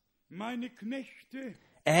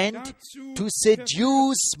 And to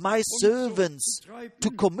seduce my servants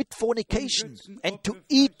to commit fornication and to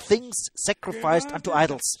eat things sacrificed unto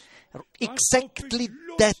idols. Exactly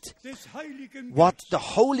that what the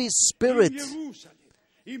Holy Spirit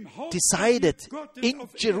decided in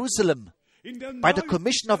Jerusalem by the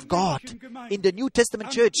commission of God in the New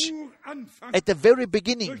Testament church at the very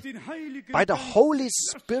beginning. By the Holy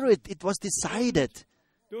Spirit it was decided,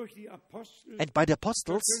 and by the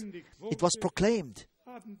apostles it was proclaimed.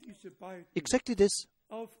 Exactly this.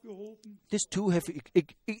 These two have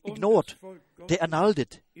ignored. They annulled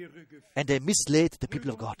it. And they misled the people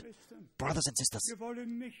of God. Brothers and sisters,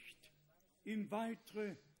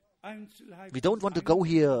 we don't want to go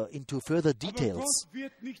here into further details.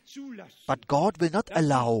 But God will not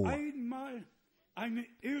allow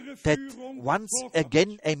that once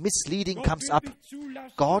again a misleading comes up.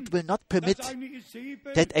 God will not permit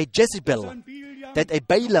that a Jezebel, that a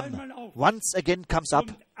Balaam once again comes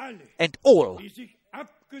up, and all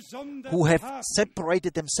who have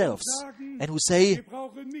separated themselves and who say,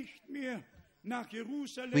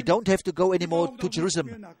 we don't have to go anymore to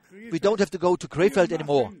Jerusalem. We don't have to go to Krefeld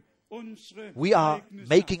anymore. We are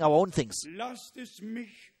making our own things.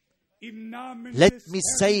 Let me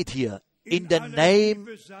say it here. In the name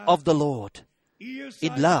of the Lord,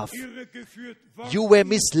 in love, you were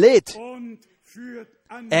misled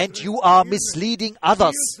and you are misleading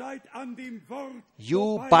others.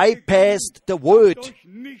 You bypassed the Word.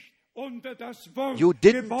 You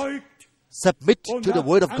didn't submit to the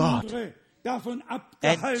Word of God.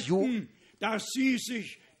 And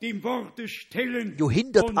you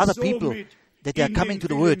hindered other people that they are coming to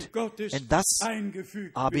the Word and thus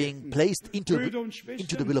are being placed into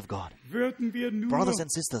the will of God. Brothers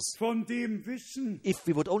and sisters, if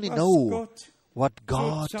we would only know what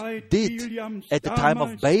God did at the time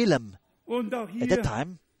of Balaam, at that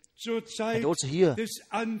time, and also here, at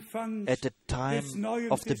the time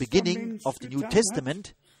of the beginning of the New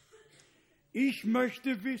Testament,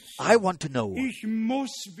 I want to know,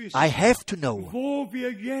 I have to know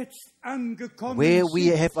where we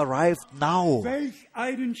have arrived now.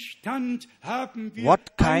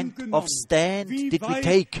 What kind of stand did we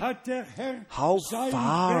take? How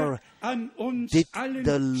far did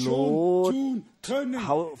the Lord,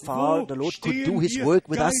 how far the Lord could do His work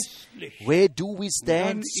with us? Where do we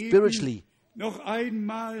stand spiritually? Then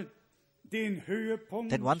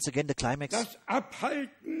once again the climax.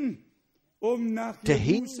 The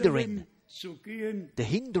hindering to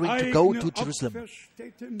go to Jerusalem,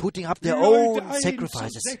 putting up their own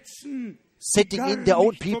sacrifices, setting in their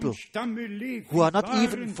own people who are not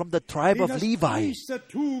even from the tribe of Levi,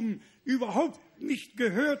 who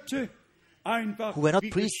were not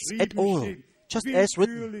priests at all, just as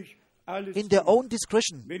written. In their own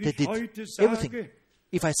discretion, they did everything.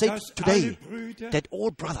 If I say today that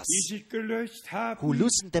all brothers who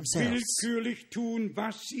loosened themselves, who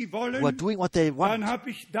are doing what they want, then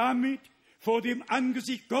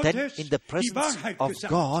in the presence of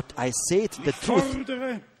God I said the truth.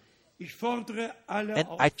 And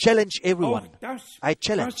I challenge everyone. I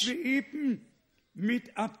challenge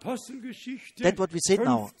that what we said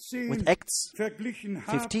now with Acts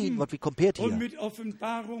 15, what we compared here,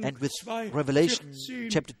 and with Revelation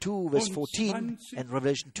chapter 2, verse 14, and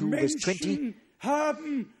Revelation 2, verse 20,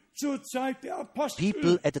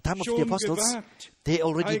 people at the time of the apostles, they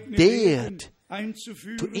already dared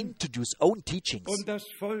to introduce own teachings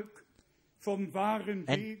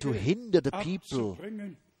and to hinder the people,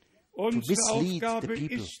 to mislead the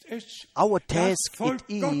people. Our task it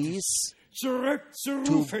is to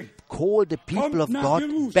call the people of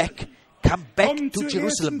God back. Come back to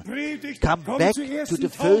Jerusalem. Come back to the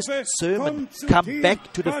first sermon. Come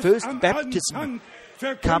back to the first baptism.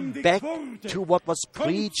 Come back to what was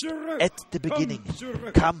preached at the beginning.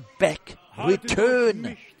 Come back.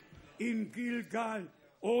 Return.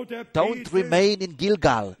 Don't remain in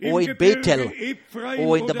Gilgal or in Bethel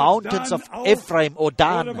or in the mountains of Ephraim or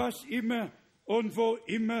Dan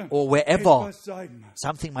or wherever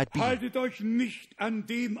something might be.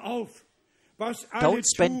 Don't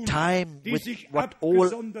spend time with what all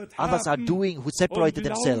others are doing who separated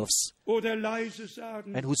themselves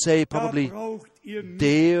and who say probably,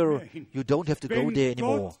 there, you don't have to go there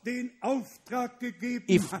anymore.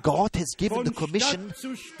 If God has given the commission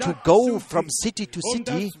to go from city to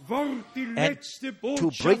city and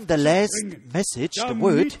to bring the last message, the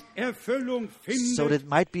word, so that it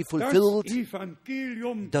might be fulfilled,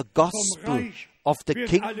 the gospel of the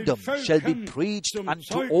kingdom shall be preached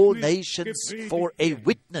unto all nations for a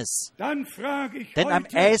witness. Then I'm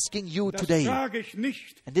asking you today,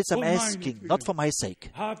 and this I'm asking not for my sake.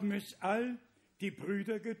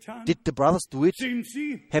 Did the brothers do it?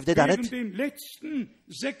 Have they done it? In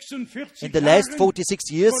the last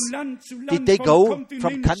 46 years, did they go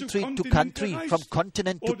from country to country, from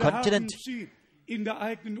continent to continent?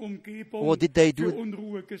 Or did they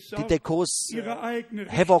cause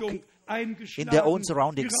havoc in their own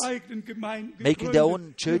surroundings, making their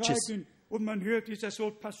own churches?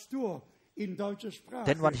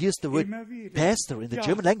 Then one hears the word pastor in the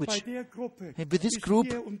German language. And with this group,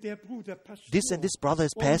 this and this brother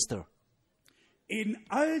is pastor. In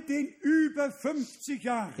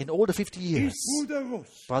all the 50 years,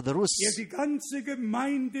 Brother Russ,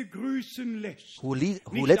 who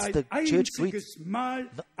lets the church greet,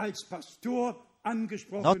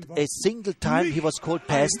 not a single time he was called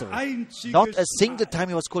pastor. Not a single time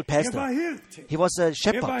he was called pastor. He was a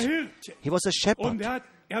shepherd. He was a shepherd.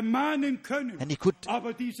 And he could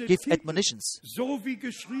give admonitions.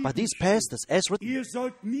 But these pastors, as written,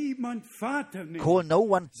 call no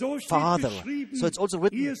one father. So it's also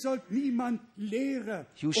written,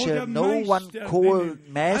 you shall no one call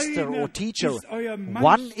master or teacher.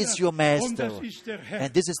 One is your master,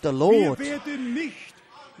 and this is the Lord.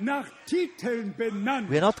 nach Titeln benannt.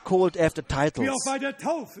 We are not called after titles. Wie auch bei der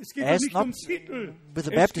Taufe. Es geht As nicht not um Titel. with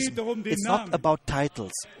the Es baptism, geht darum den it's Namen. not about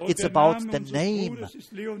titles. Und It's der about Name the unseres name. Bruders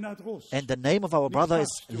ist Leonhard Russ. And the name of our brother is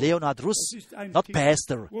Pastor. Leonhard Russ, Das ist ein not Titel.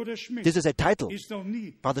 pastor. Bruder Schmidt This is a title. ist noch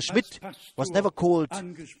nie Brother als Schmidt Pastor was never called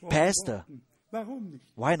angesprochen pastor. worden. Warum nicht?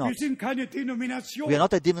 Why not? Wir sind keine Denomination. We are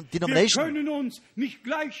not a Wir denomination. können uns nicht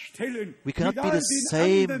gleichstellen We cannot mit be all the den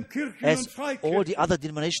same anderen Kirchen as und all the Freikirchen. other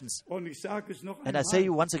denominations. Und ich sage es noch And I say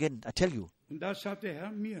you einmal. once again, I tell you, Und das hat der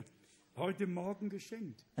Herr mir heute Morgen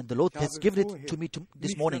geschenkt. and the Lord Ich has habe given it vorher to me this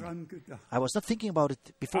nicht morning. daran gedacht. I was not thinking about it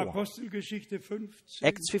before. Apostelgeschichte 15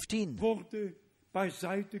 Acts 15 wurde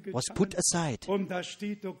beiseite getan. was put aside. Und da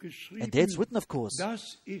steht doch geschrieben, And there it's written, of course,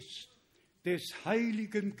 das ist des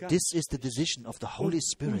Heiligen this Geistes is the decision of the Holy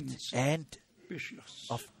Spirit and Beschluss.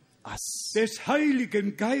 of us. Des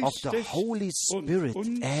Heiligen Of Geistes the Holy und Spirit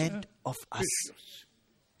unser and of us. Beschluss.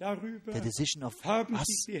 Darüber The decision of haben us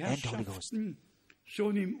sich die and Holy Ghost. Herrschaften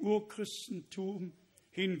schon im Urchristentum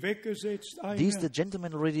hinweggesetzt. These the Einer,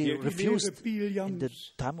 gentlemen already der die refused Lehre in the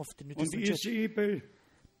Biljams time of the New und Testament church. Jezebel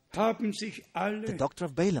haben sich The alle doctrine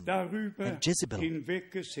of Balaam darüber and Jezebel,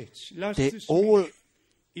 hinweggesetzt. Lasst they es all mich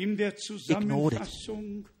in der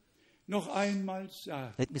Zusammenfassung noch einmal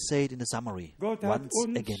sagen. let me say it in a summary Gott hat once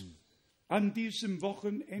uns again. an diesem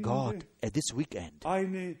Wochenende God, at this weekend,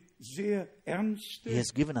 eine sehr He ernste,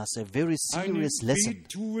 has given us a very eine serious lesson,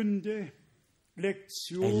 wehtuende a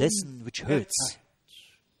Lektion lesson which hurts. erteilt.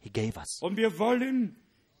 He gave us. Und wir wollen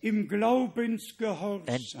im And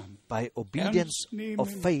Glaubensgehorsam by obedience of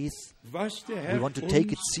faith, was der we Herr want to take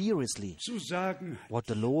it uns seriously, zu sagen hat. what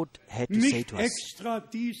the Lord had to say Nicht to us. extra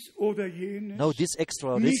dies oder jenes, No, this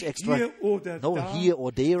extra, this nicht extra, hier oder no da, here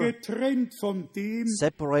or there, getrennt von dem,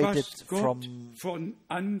 separated was Gott from von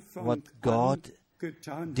Anfang what God an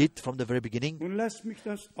getan hat. did from the very beginning. Und lasst mich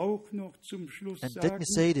das auch noch zum Schluss And let sagen. me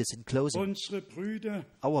say this in closing. Unsere Brüder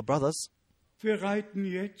Our brothers bereiten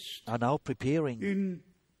jetzt are now preparing in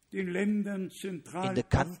den Ländern in the Zentralafrikas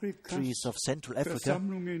countries of Central Africa.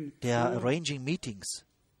 Versammlungen They are vor, arranging meetings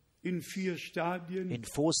in 4 Stadien, in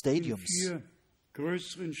 4 in stadiums, 4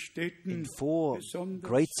 größeren Städten, in 4 besonders.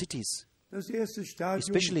 great cities. Das erste Stadion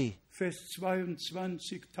especially fest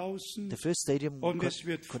 22.000 The first stadium und es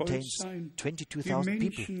wird voll contains sein. 22,000 Die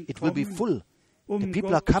people. Menschen It will be kommen, full. um The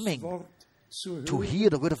people are Gottes coming Wort zu to hören. hear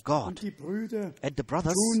the word of Und God. die Brüder And the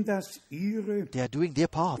brothers, tun das ihre, they are doing their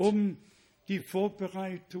part die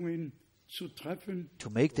Vorbereitungen zu treffen. to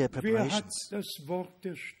make their Wer hat preparations. das Wort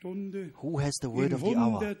der Stunde Who has the word in of the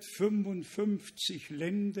hour? 155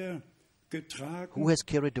 Länder getragen? Who has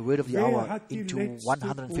carried the word of the Wer hour hat die into letzte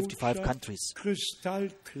 155 Botschaft countries?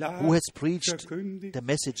 kristallklar Who has preached verkündigt? the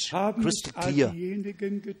message Haben es crystal all clear?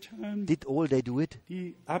 diejenigen getan, Did all they do it?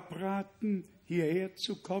 die abraten, hierher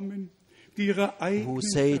zu kommen, die ihre eigenen Who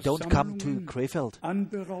say don't come to Versammlungen Krefeld?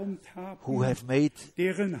 anberaumt haben, Who have made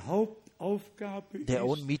deren Hauptaufgabe their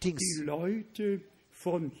own ist, meetings? die Leute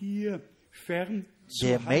von hier fern zu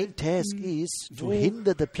Their main task halten, is to wo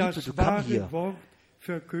hinder the people das to come wahre here, Wort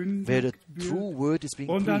verkündigt where the wird. true word is being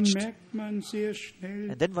Und dann preached. merkt man sehr schnell,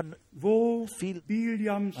 And then one wo feel-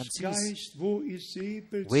 Biljams man sees, Geist, wo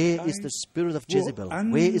Isabels where is the Geist, spirit of wo Jezebel?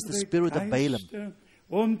 Where is the andere spirit of Balaam? Geister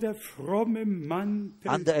und der fromme Mantel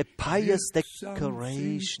Under a pious wirksam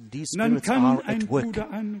declaration, sind. these Und dann spirits kann are ein at work. Bruder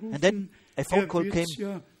anrufen, And then a phone call wird's came.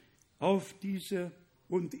 ja auf dieser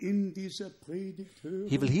und in dieser Predigt hören.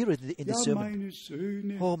 He will hear it in the Ja, sermon. meine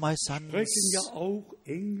Söhne Oh, my sons, sprechen ja auch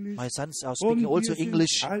Englisch. my sons are Und speaking also wir sind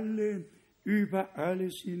English, alle über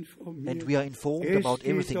alles informiert. and we are informed Es about geht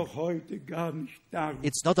everything. doch heute gar nicht darum,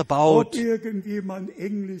 It's not about ob irgendjemand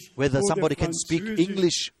Englisch whether oder somebody can speak Französisch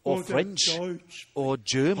English or oder French Deutsch. or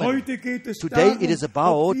German. Heute geht es Today darum, it is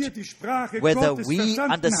about ob wir die Sprache whether Gottes we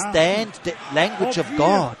verstanden understand haben, the language ob of wir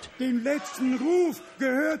God, den letzten Ruf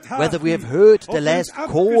gehört haben, whether we have heard ob the wir uns last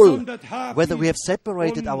call, abgesondert haben whether we have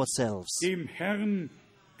separated und ourselves dem Herrn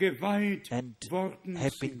geweiht and worden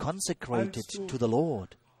have been sind. consecrated Also, to the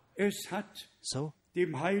Lord. es hat So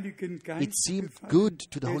dem Heiligen Geist it seemed gefallen.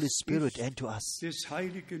 good to the Holy Es Spirit ist and to us. des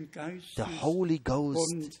Heiligen Geistes The Holy Ghost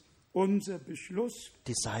und unser Beschluss.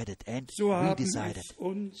 decided, and So we haben decided. es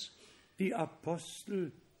uns die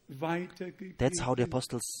Apostel weitergegeben. That's how the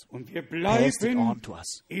apostles Und wir passed it on bleiben to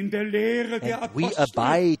us. in der Lehre der And we Apostel.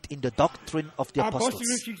 abide in the doctrine of the apostles.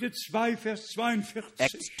 Apostelgeschichte 2, Vers 42.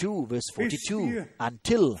 Acts 2, verse Bis 42. wir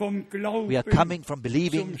Until vom Glauben we are coming from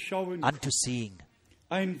believing zum Schauen unto seeing.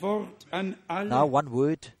 Ein Wort an alle, Now, one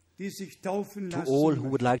word die sich taufen to lassen. all who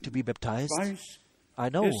would like to be baptized. Weiß, I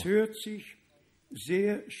know es hört sich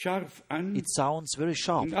sehr scharf an. It sounds very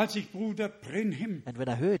sharp. Und als ich Bruder Brenhem And when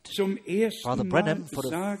I heard zum ersten Brother Mal Brenham for the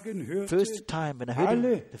sagen hörte, first time, when I heard him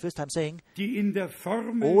alle, the first time saying, die in der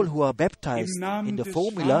Formel all who are baptized im Namen in the des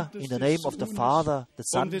formula, Vaters, in the des name of the Sohnes Father, the und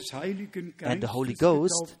Son, des Heiligen and the Holy Geistes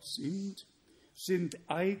Ghost, getauft sind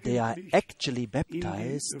they are eigentlich actually in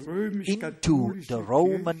baptized die into römisch-katholische the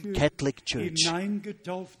Roman Kirche Catholic Church.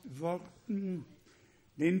 hineingetauft worden.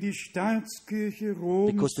 Denn die Staatskirche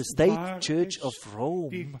Roms Because the war state church es, of die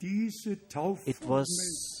Rome, diese it Taufformel,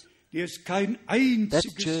 was die es kein that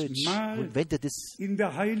einziges church who Mal invented this in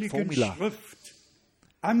der Heiligen formula. Schrift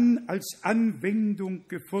als Anwendung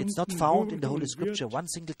gefunden It's not found wurde in the Holy und Scripture wird, one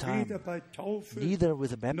single time, weder bei Taufe neither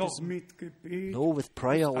with a noch baptism, mit Gebet. nor with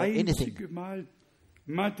prayer Das or anything. einzige Mal,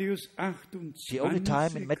 Matthäus 28, The only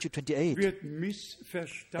time in Matthew 28, wird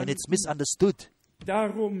missverstanden. and it's misunderstood.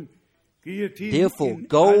 Darum geht hin Therefore, in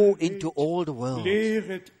go alle into Welt, all the world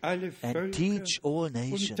lehret alle and Völker teach all und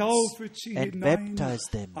nations taufet sie and hinein, baptize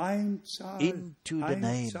them Einzahl, into the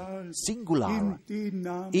name, Einzahl, singular, in den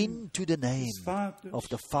Namen into the name des Vaters, of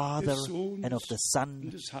the Father des Sohnes and of the Son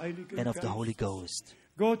und des Heiligen and of the Holy Geistes. Ghost.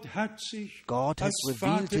 Gott hat sich God has als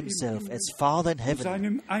revealed Vater im himself Himmel as Father in und heaven,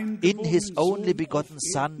 seinem in His eingeborenen only Sohn begotten auf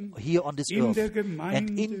Son Erden here on this in earth der and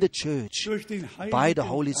Gemeinde in the church durch den by the Heiligen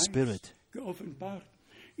Holy Geist Spirit. geoffenbart.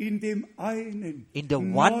 In dem einen In the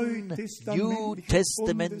one New neutestamentlichen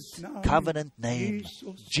Testament Bundesnamen covenant name,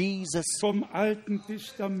 Jesus, Jesus. vom Alten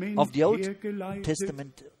Testament Of the Old hergeleitet,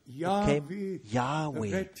 Testament Yahweh, came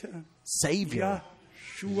Yahweh, Retter, Savior,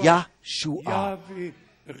 Yahshua, Yahshua, Yahweh,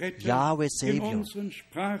 Retter. Yahweh, In Savior. unseren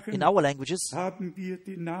Sprachen In our languages, haben wir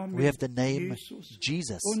den Namen we have the name Jesus.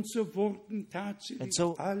 Jesus. Und so wurden tatsächlich And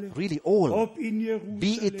so, alle, really all, ob in Jerusalem,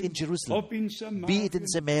 be it in Jerusalem, ob in Samarien, be it in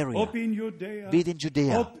Samaria, ob in Judäa, be it in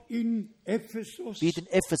Judea, ob in Ephesus, be it in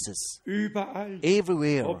Ephesus, überall,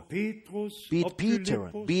 everywhere, ob Petrus, be it ob Peter,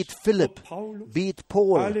 Philippus, be it Philip, ob Paulus, be it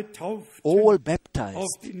Paul, alle tauften all auf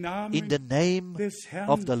baptized den Namen in the name des Herrn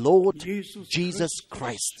of the Lord Jesus Jesus Christus.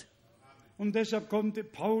 Christ. Und deshalb konnte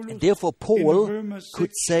Paulus And therefore in Paul Römer could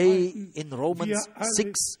 6 say schreiben, in Romans wir alle,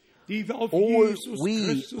 6, die wir auf all Jesus we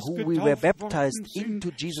Christus who we were getauft baptized worden sind,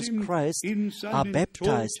 into Jesus sind Christ in are seinen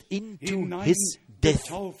baptized Tod into His death.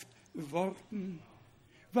 getauft worden.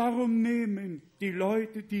 Warum nehmen die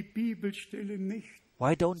Leute die Bibelstellen nicht?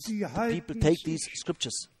 Why don't Sie the halten people take sich these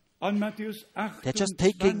scriptures? An Matthäus They're just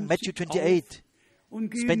taking 28 Matthew auf 28, und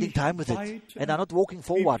gehen spending nicht time with it, weiter and are not walking wie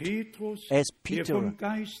forward Petrus, as der Peter, vom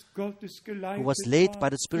Geist Gottes geleitet who was led war,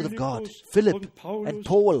 by the Spirit of God, Philippus Philip und Paulus. and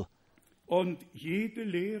Paul. Und jede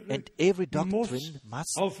Lehre And every muss doctrine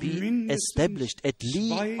must auf be mindestens established at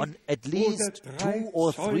zwei least oder drei 2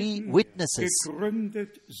 or 3 Zeugen witnesses.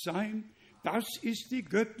 gegründet sein. Das ist die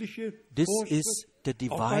göttliche This Vorschrift. is the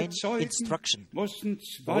Auch bei divine Zeugen instruction. mussten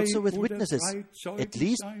zwei Also with oder witnesses, drei Zeugen at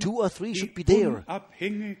least sein, 2 or 3 die should be there,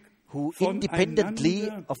 unabhängig who voneinander independently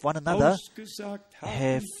of one another ausgesagt haben.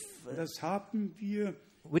 have Das haben wir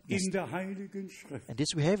witnessed. in der Heiligen Schrift. And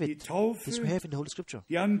this we have Die it. Taufe, This we have in the Holy Scripture.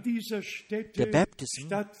 die an dieser Stätte The baptism,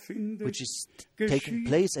 stattfindet, which is geschieht taking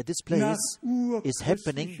place at this nach place, is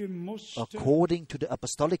happening urchristlichem Muster according to the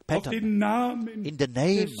apostolic auf pattern, den Namen in the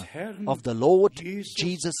name des Herrn of the Lord Jesus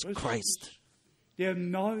Jesus Christus. Christ. Der The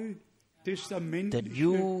neutestamentliche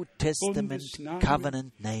New Testament Bundesname.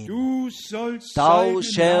 covenant name. Du sollst Thou seinen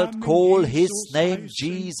shalt Namen call his Jesus name heißen,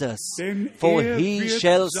 Jesus, denn for er he wird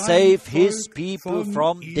shall sein save his Volk people von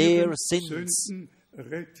from their ihren sins. Sünden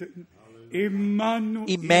retten. Emmanuel,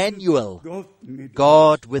 Emmanuel, Gott mit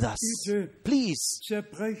God with us. Bitte Please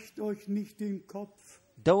zerbrecht euch nicht den Kopf,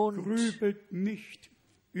 don't grübelt nicht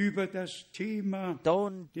über das Thema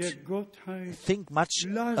don't der Gottheit. think much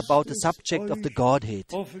Lasst about the es subject of the euch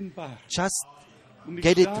Godhead. offenbaren. Just Und ich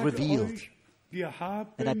get it sage revealed. euch, wir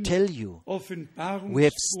haben And I tell you, Offenbarungsboten we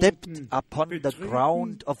have stepped upon the betreten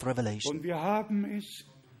ground of revelation. und wir haben es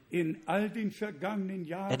in all den vergangenen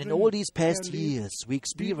Jahren And in all these past erlebt, years, we wie der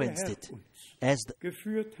experienced Herr it uns as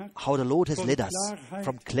geführt hat, how the Lord has von led us Klarheit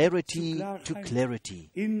from zu clarity Klarheit to clarity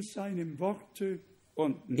in seinem Worte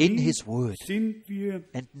und in nie His Word. sind wir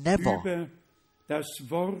And never, über das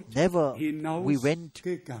Wort never we went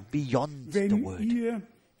hinausgegangen. beyond the Wenn Word. ihr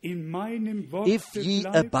in meinem Wort If ye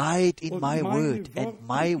bleibt abide in und my meine word, and Worte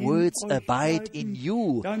my in words euch abide bleiben, in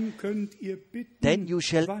you, dann könnt ihr bitten, then you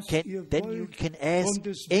was ihr then wollt, you can ask und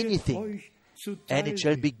es wird anything, euch zuteil and it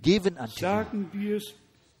shall be given unto you. Sagen wir es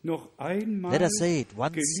noch einmal, Let us say it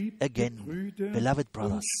once geliebte again, Brüder beloved und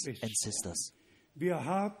brothers Schwestern. and sisters. Wir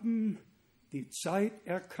haben die Zeit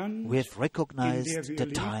erkannt, We have recognized in der wir the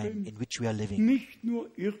leben, time in which we are living. nicht nur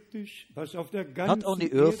irdisch, was auf der Not ganzen only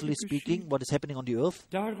Erde earthly geschieht. speaking, what is happening on the earth,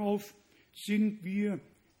 Darauf sind wir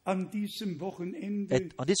an diesem Wochenende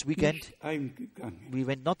And on this weekend, nicht eingegangen. we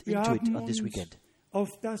went not Wir into it haben on this uns weekend. auf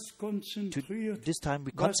das konzentriert, This time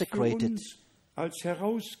we was für consecrated uns als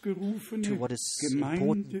herausgerufene to what is Gemeinde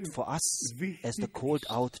important for us as the wichtig called ist.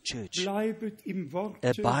 out church. Bleibet im Wort,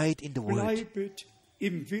 Abide in the word. bleibet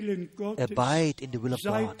im Willen Gottes, Abide in the will of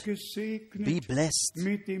seid God. gesegnet Be blessed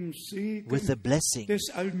mit dem Segen with the blessing des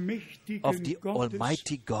allmächtigen of the Gottes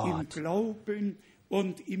Almighty im God, Glauben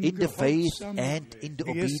und im in the faith Gehorsam, and in the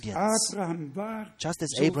wie es obedience. Abraham war, Just as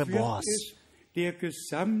so Abraham wird was. es der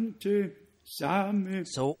gesamte Same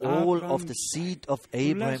So all of Abrahams the seed of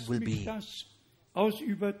sein. Abraham Lasst will mich be. das aus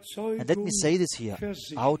Überzeugung And let me say this here,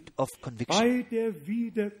 versichern. out of conviction. Bei der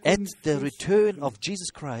Wiederkunft At the Christi return of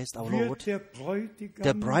Jesus Christ, our wird Lord, der the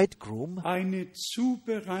Bräutigam bridegroom eine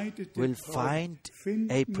zubereitete will Braut find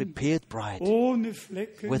finden, a prepared bride, ohne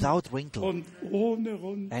Flecken without wrinkle und ohne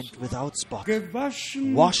Runzel, and without spot,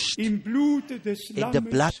 gewaschen washed im Blute des in the Lammes,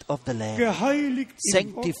 blood of the Lamb, geheiligt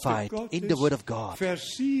sanctified im Worte in the Gottes, word of God,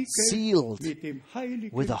 versiegelt sealed mit dem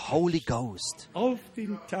Heiligen with the Holy Geist Ghost auf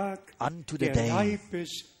den Tag unto the der day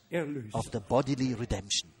Leibes Erlösung. of the bodily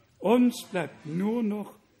redemption. Uns bleibt nur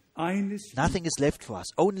noch eines Nothing is left for us,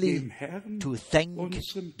 only dem Herrn, to thank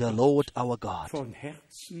unserem the Gott, Lord our God von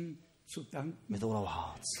Herzen zu danken with all our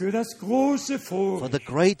hearts für das große for Vorrecht, the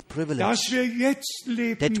great dass privilege wir jetzt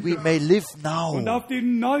leben that we dürfen may live und now, auf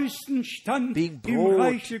den neuesten Stand being im brought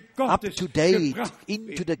Reiche up Gottes to date gebracht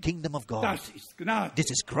into the werden. kingdom of God. Das ist Gnade, This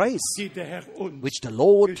is grace die der Herr uns which the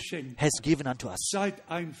Lord geschenkt has hat. given unto us. Seid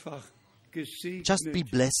einfach gesegnet Just be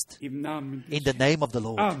blessed im Namen des in the name of the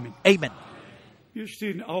Lord. Amen. Amen. Wir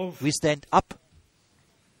stehen auf, We stand up.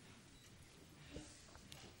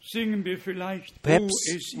 singen wir vielleicht, Perhaps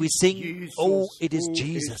oh, es we ist sing, Jesus, oh, it is oh,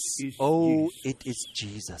 Jesus. es ist Oh, Jesus. it is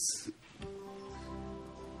Jesus.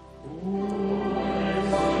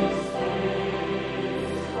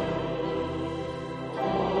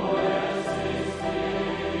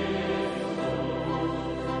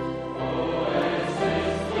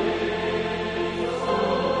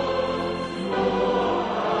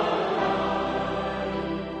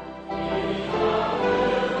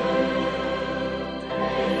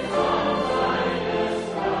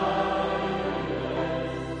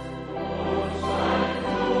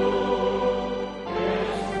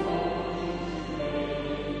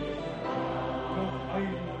 Noch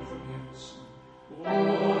einmal von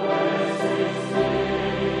Herzen.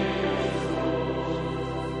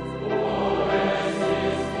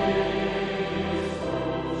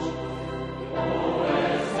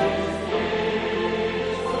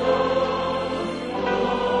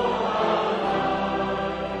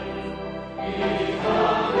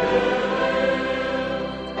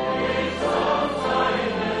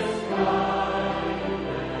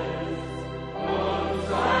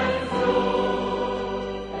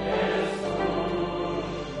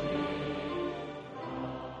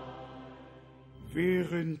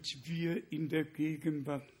 Während wir in der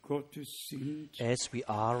Gegenwart Gottes sind, As we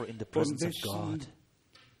are in the von presence of dessen God,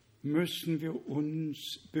 müssen wir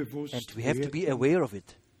uns bewusst and we have to be werden. aware of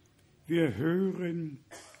it. Wir hören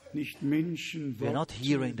nicht We are not Menschenworte,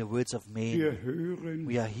 hearing the words of men. wir hören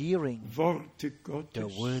We are hearing Worte the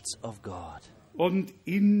Gottes. words of God. Und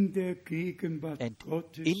in der Gegenwart And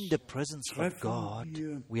Gottes in the presence of treffen God,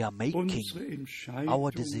 wir we are making unsere Entscheidung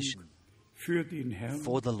our decision für den Herrn.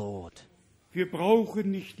 for the Lord. Wir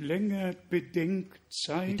brauchen nicht länger We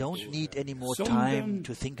Bedenkzeit, don't need any more sondern time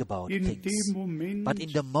to think about in things. dem Moment, But in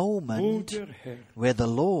the wo moment der Herr where the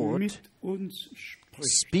Lord mit uns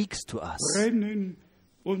spricht, speaks to us, brennen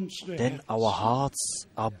unsere then our Herzen. hearts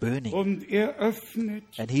are burning. Und er öffnet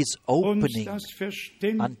And He's uns opening das unto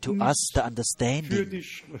Verständnis us the für understanding die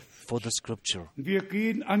Schrift. for the Scripture. Wir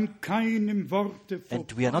gehen an keinem Worte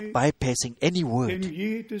And we are not vorbei, bypassing any denn word,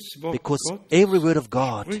 jedes Wort because Gottes every word of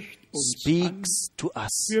God spricht uns speaks to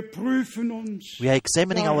us. Wir prüfen uns, We are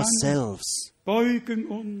examining daran, ourselves. beugen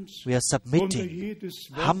uns We are unter submitting, jedes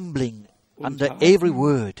Wort humbling und under haben every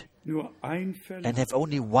word, nur ein and Verlangen, have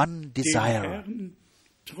only one dem desire, Herrn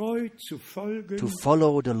treu zu folgen, to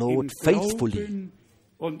follow the im Lord faithfully, Glauben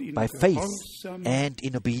und in by faith Gehorsam and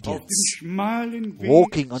in auf dem obedience, schmalen Weg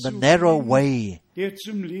walking on the zu narrow gehen, way der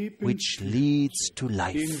zum Leben which führt, leads to den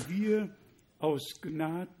life, wir aus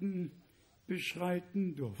Gnaden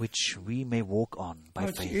beschreiten durften. which we may walk on by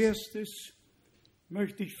Als faith. erstes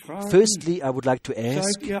möchte ich fragen, Firstly, I would like to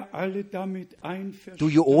ask, seid ihr alle damit do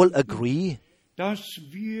you all einverstanden, agree dass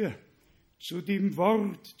wir zu dem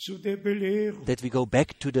Wort, zu der Belehrung, that we go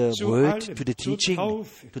back to the zu word, allem, to the zur teaching,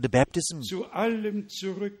 Taufe, to the baptism, zu allem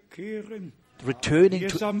zurückkehren, returning wie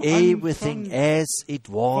es to am everything Anfang as it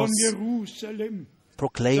von was Jerusalem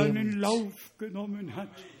proclaimed seinen Lauf genommen hat,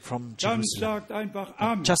 from dann Jerusalem. sagt einfach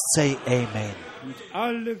Amen. Just say Amen. Und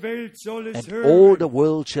alle Welt soll es And all the hören,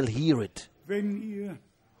 world shall hear it. wenn ihr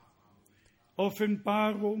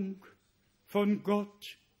Offenbarung von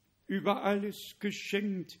Gott über alles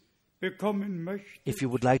geschenkt bekommen möchtet. If you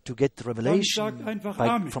would like to get the revelation Dann sagt einfach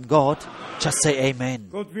Amen. from God, just say Amen.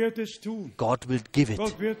 Gott wird es tun. God will give it.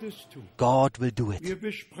 Gott wird es tun. God will do it. Wir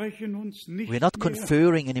besprechen uns nicht We're not mehr.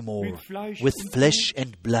 conferring anymore with flesh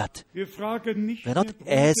and blood. Wir fragen nicht We're not mehr,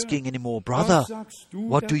 Bruder, asking anymore, brother, was sagst du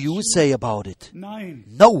what do you dazu? say about it? Nein,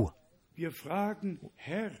 No, wir fragen,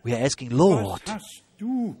 Herr, we are asking, was Lord, hast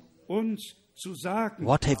du uns zu sagen?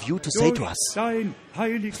 what have you to say to Durch us dein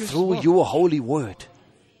heiliges through Wort. your holy word?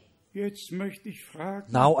 Jetzt möchte ich fragen,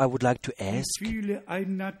 Now I would like to wie ask, viele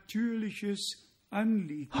ein natürliches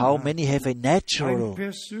Anliegen how haben, many have a ein natural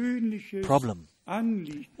persönliches problem,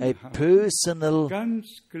 Anliegen a haben, personal, ganz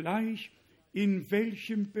gleich in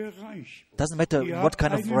welchem Bereich. doesn't matter Ihr what habt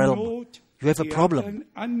kind of eine realm, Not, you have a ihr problem, habt ein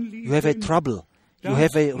Anliegen, you have a trouble, you das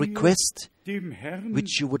have a ihr request dem Herrn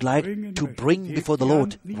which you would like bringen to möchtet. bring Hebt before the die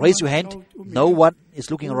Lord. Hand, Raise your niemand hand. schaut umher. No one is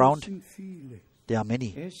looking Oh, around. es sind viele. There are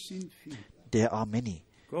many. Es sind viele. There are many.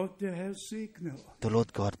 Gott, der Herr segne euch. The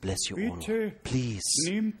Lord God bless you all. Bitte Please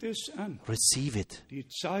nehmt es an. receive it. Die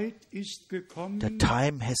Zeit ist gekommen, The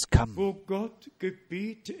time has come wo Gott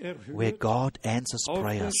Gebete where erhört, God answers auf der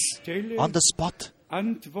prayers. Stelle On the spot,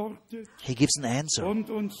 antwortet He gives an answer. und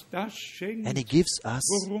uns das schenkt, And He gives us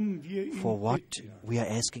worum wir ihn for what bitten. we are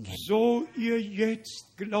asking Him. So ihr jetzt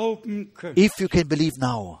glauben könnt, If you can believe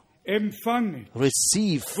now, empfanget,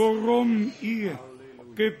 receive worum ihr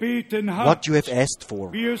gebeten what habt. you have asked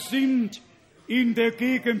for. Wir sind in der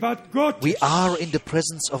Gegenwart Gottes. We are in the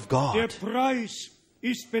presence of Der God. Preis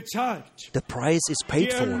ist bezahlt. The price is Die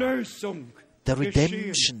paid for. Erlösung The geschehen.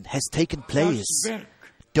 redemption has taken Das place. Werk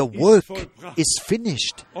The ist work vollbracht. is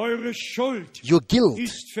finished. Eure Schuld Your guilt,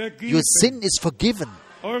 ist vergeben. your sin is forgiven.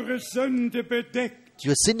 Eure Sünde bedeckt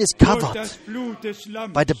Your sin is durch covered das Blut des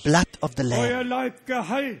Lammes. by the blood of the Euer Lamb. Leib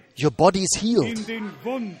geheilt Your body is in healed den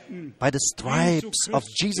Wunden by the stripes of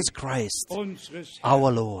Jesus Christ, unseres Herrn.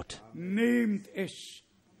 our Lord. Nehmt es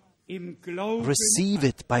im Glauben Receive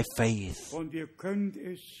it by faith, und ihr könnt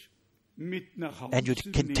es mit nach Hause and you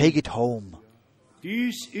can nehmen. take it home.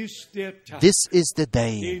 Dies ist der Tag, This is the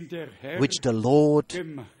day den der Herr which the Lord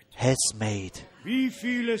gemacht. has made. Wie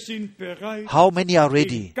viele sind bereit, How many are den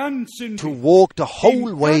ready ganzen to Weg, walk the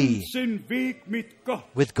whole den way ganzen Weg mit Gott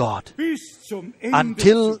with God bis zum Ende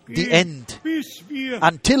until zu gehen, the end, bis wir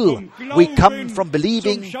until vom we Glauben come from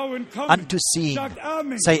believing zum Schauen kommen? unto seeing? Sagt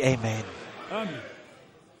Amen. Say Amen. Amen.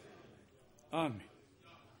 Amen.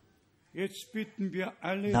 Jetzt bitten wir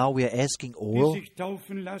alle, Now we are asking die all sich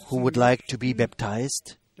taufen lassen who would like to be möchten,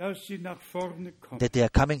 baptized dass sie nach vorne kommen. that they are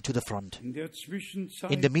coming to the front. In der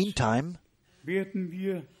Zwischenzeit In the meantime, werden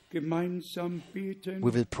wir gemeinsam beten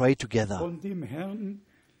we will pray together, und dem Herrn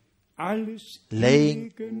alles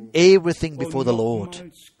laying hinlegen everything und before the Lord.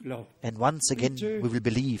 nochmals glauben. And once again, we will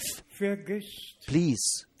believe. Vergesst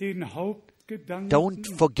Please, den Hauptgedanken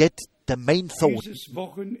don't forget the main thought dieses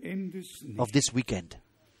Wochenendes nicht. of this weekend.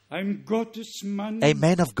 Ein Gottesmann A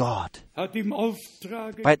man of God, hat im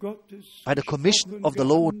Auftrage by Gottes the commission gesprochen, of the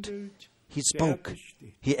Lord, gehandelt, he der spoke,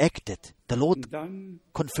 besteht. he acted, the Lord Und dann,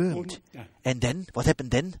 confirmed. und dann, And then, what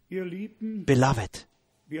happened then? ihr Lieben, Beloved,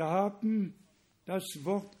 wir haben das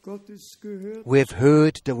Wort Gottes gehört we have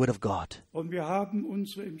heard the word of God, und wir haben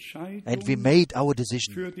unsere Entscheidung and we made our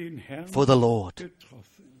decision für den Herrn for the Lord.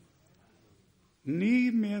 getroffen.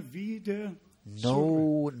 Nie mehr wieder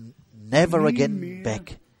No, never Nie again mehr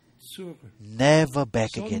back, zurück, never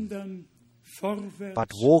back again, sondern vorwärts but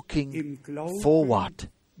walking im Glauben forward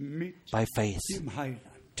mit by faith, dem Heiland.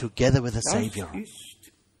 together with the Das Savior.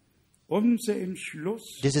 ist unser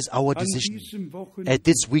Entschluss This is our an decision diesem Wochenende. at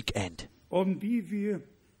this weekend. Und wie wir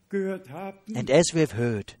gehört haben, And as we have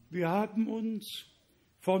heard, wir haben uns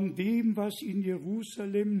von dem, was in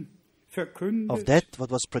Jerusalem of verkündet, that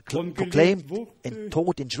what was proclaimed and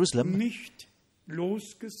taught in Jerusalem, nicht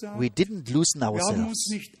losgesagt. we didn't loosen Wir haben uns ourselves.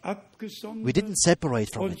 nicht abgesondert We didn't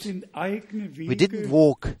separate from und it. sind eigene We didn't Wege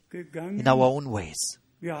walk gegangen. in our own ways.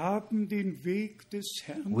 Wir haben den Weg des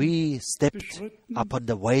Herrn We stepped upon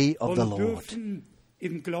the way of the und Lord. dürfen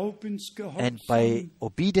im Glaubensgehorsam And by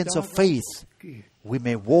obedience of darauf faith, gehen. we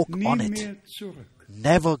may walk Nie on it, mehr zurück.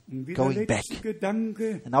 never Und wie going der back. letzte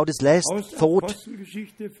Gedanke And now this last aus thought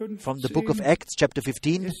Apostelgeschichte 15, from the book of Acts, chapter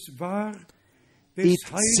 15, es war des it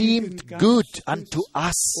Heiligen seemed Geistes good unto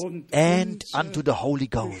us und and unser unto the Holy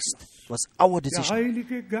Ghost. It was our Der decision.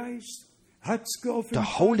 Heilige Geist hat's The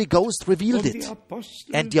geoffenbart Holy Ghost revealed und die it.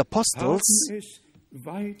 Apostel And the apostles haben es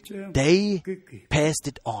they passed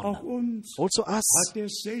it on. Also us.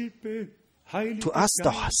 To us,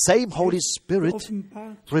 the same Holy Spirit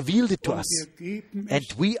revealed it to us, and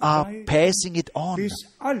we are passing it on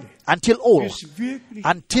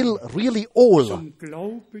until really all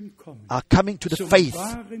are coming to the faith,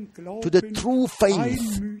 to the true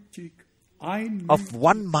faith of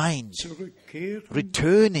one mind,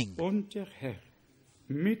 returning,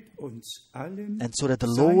 and so that the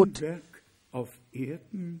Lord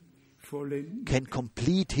can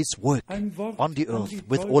complete His work on the earth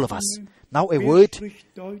with all of us. Now a word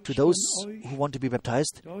to those who want to be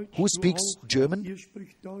baptized. Who speaks German?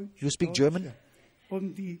 You speak German?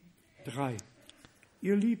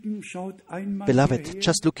 Beloved,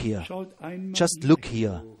 just look here. Just look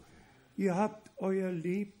here. You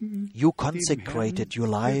consecrated your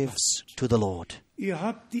lives to the Lord.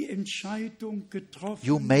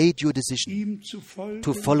 You made your decision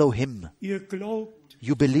to follow Him.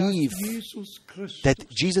 You believe that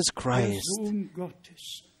Jesus Christ,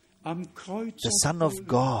 the Son of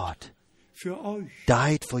God,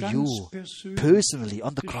 died for you personally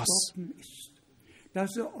on the cross,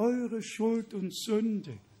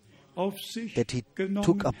 that He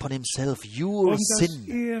took upon Himself your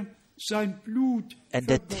sin, and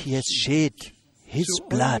that He has shed His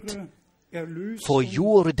blood for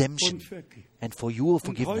your redemption and for your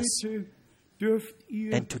forgiveness.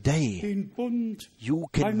 And today you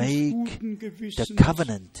can make the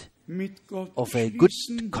covenant of a good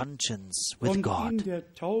conscience with God.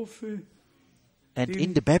 And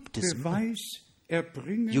in the baptism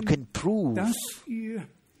you can prove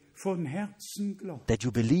that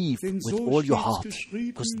you believe with all your heart,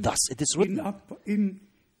 because thus it is written in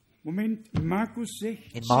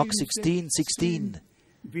Mark 16:16,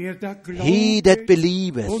 he that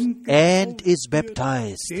believeth and is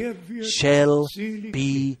baptized shall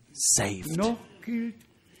be saved.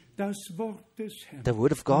 The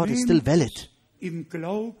word of God is still valid.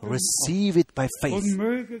 Receive it by faith,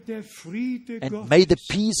 and may the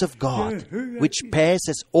peace of God, which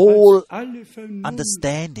passes all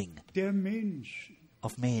understanding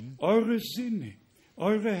of men,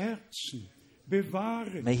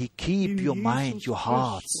 may He keep your mind, your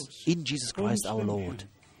hearts in Jesus Christ our Lord.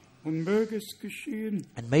 And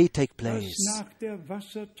may it take place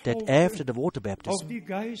that after the water baptism,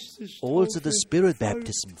 also the Spirit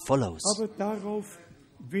baptism follows.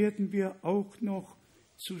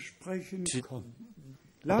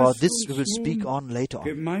 About this we will speak on later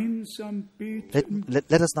on.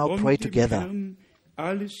 Let us now pray together.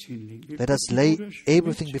 Let us lay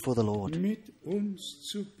everything before the Lord.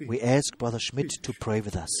 We ask Brother Schmidt to pray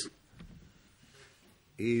with us.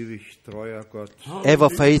 Ever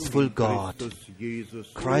faithful God,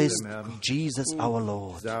 Christ Jesus our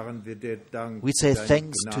Lord, we say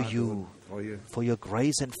thanks to you for your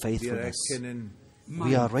grace and faithfulness.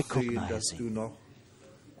 We are recognizing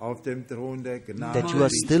that you are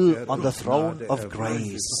still on the throne of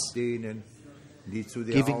grace, giving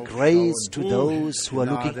grace to those who are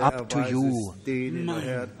looking up to you.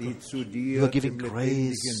 You are giving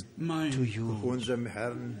grace to you.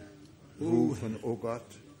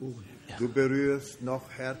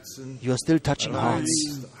 You are still touching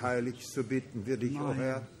hearts.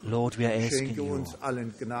 Lord, we are asking you,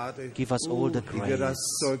 give us all the grace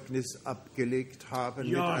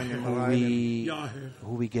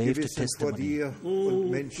who we gave the testimony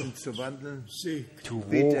to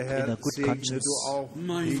walk in a good conscience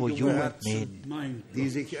for you and men.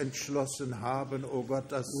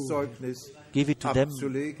 Give it to them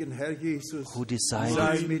who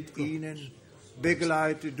desire.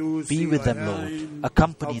 Be with them, Lord.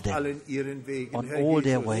 Accompany them on all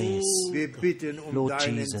their ways. Lord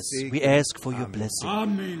Jesus, we ask for your blessing.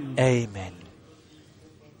 Amen.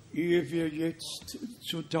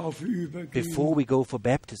 Before we go for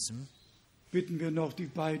baptism, we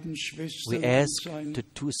ask the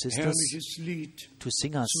two sisters to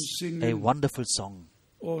sing us a wonderful song.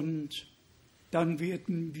 And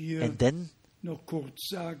then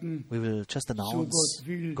we will just announce,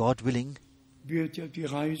 God willing, there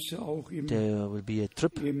will be a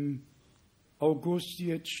trip in August.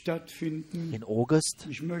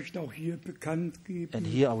 And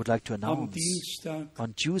here I would like to announce,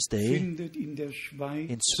 on Tuesday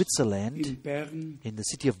in Switzerland, in the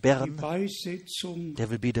city of Bern, there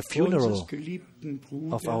will be the funeral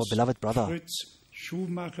of our beloved brother,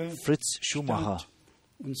 Fritz Schumacher.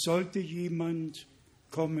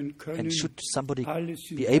 And should somebody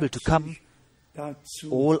be able to come,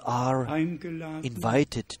 all are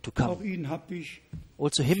invited to come.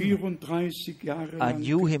 Also him, 34 Jahre I lang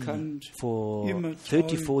knew him gekannt, for immer treu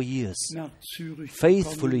 34 years. nach Zürich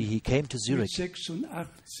Faithfully gekommen. he came to Mit Zurich.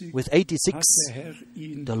 86 With hat 86, der Herr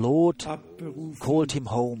ihn the Lord abberufen called him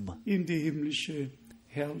home in die himmlische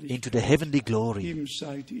Herrlichkeit. into the heavenly glory. Ihm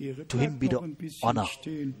sei die Ehre. To him be Bleibt the noch ein bisschen honor.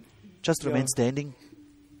 stehen. Just remain standing.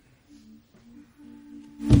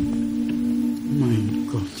 Mein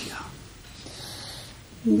Gott, ja.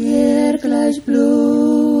 Wer gleich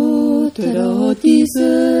blutrot die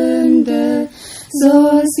Sünde,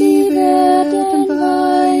 soll sie werden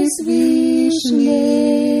weiß wie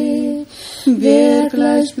Schnee. Wer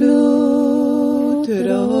gleich blutrot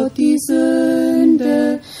die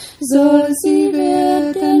Sünde, soll sie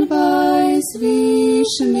werden weiß wie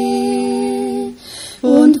Schnee.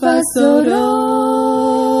 Und was so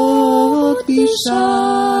rot wie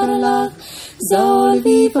Scharlach, soll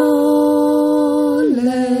wie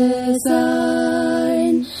Wolle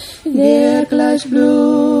sein. Wer gleich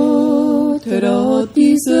blutrot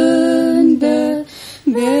die Sünde,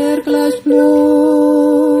 wer gleich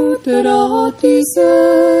blutrot die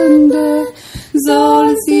Sünde,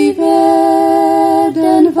 soll sie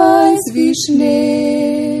werden weiß wie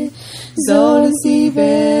Schnee, soll sie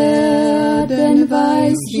werden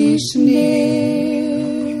weiß wie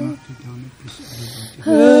Schnee.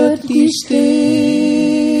 Hört die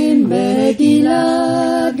Stimme, die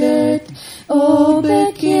ladet, o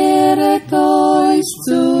bekehret euch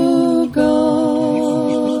zu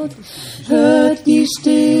Gott. Hört die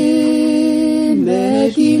Stimme,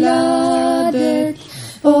 die ladet,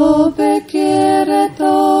 o bekehret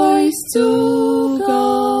euch zu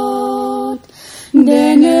Gott.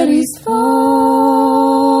 Denn ist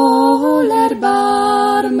voll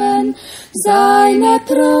Erbarmen, seine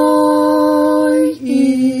Treu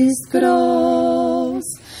ist groß.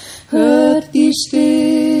 Hört die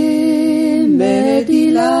Stimme, die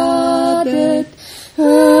ladet,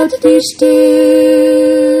 hört die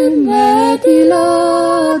Stimme, die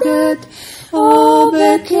ladet, o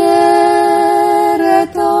bekehret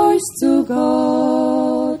euch zu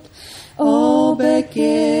Gott, o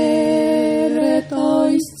bekehret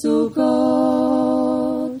euch zu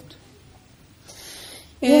Gott.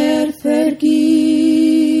 Er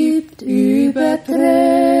vergibt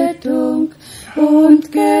Übertretung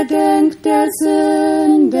und gedenkt der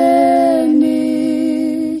Sünde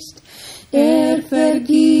nicht. Er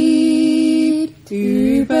vergibt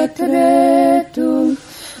Übertretung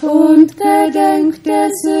und gedenkt der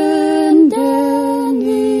Sünde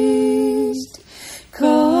nicht.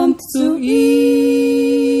 Kommt zu ihm,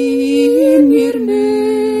 ihr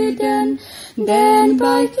Müden, denn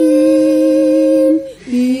bei ihm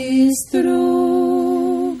ist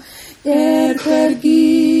Ruhe. Er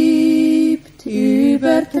vergibt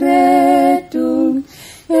Übertretung,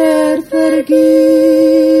 er vergibt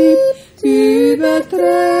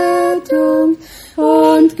Übertretung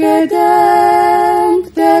und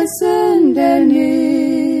gedenkt der Sünde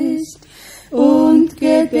nicht, und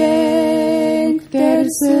gedenkt der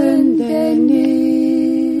Sünde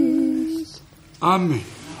nicht. Amen.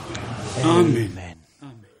 Amen. Amen.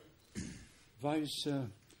 Amen. Weißer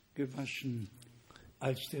gewaschen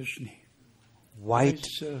als der Schnee. White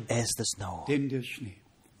Weißer as the snow. denn der Schnee.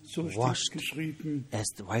 So steht Washed geschrieben. as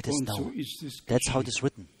white as Und so snow. ist es That's how it geschehen. is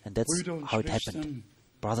written, and that's Brüder und how it Schwestern, happened.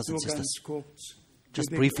 Brothers and nur ganz sisters, kurz. just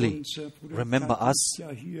Gedenkt briefly, unser Bruder remember Tati us. ist ja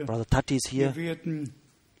hier. Brother Tati is here. Wir werden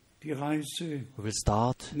die Reise We will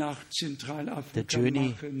start nach the Zentralafrika journey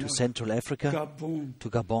machen, to nach Central Africa, Gabon to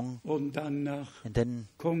Gabon, und dann nach and then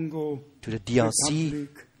Kongo, to the DRC,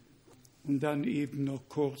 Republik und dann eben noch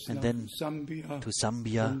kurz and nach then Sambia to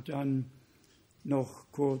Zambia, und dann noch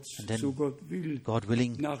kurz, and then, so Gott will, God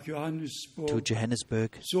willing, nach to Johannesburg,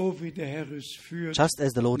 Johannesburg, so wie der Herr es führt. just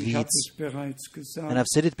as the Lord Ich habe leads. es bereits And I've gesagt,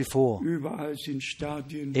 said it before, überall sind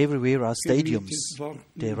Stadien, everywhere are gemietet stadiums, worden.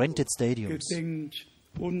 they're rented stadiums. Gedenkt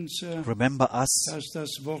unser, Remember us dass das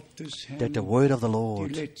Wort des that Herrn the word of the die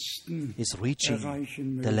Lord Letzten is reaching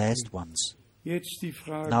erreichen the möge. last ones. Jetzt die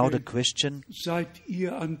Now the Frage, question, seid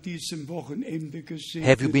ihr an diesem Wochenende gesegnet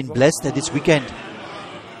have you been worden? blessed at this weekend?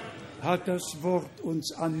 Hat das Wort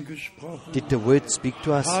uns angesprochen? Did the word speak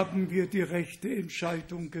to us? Haben wir die rechte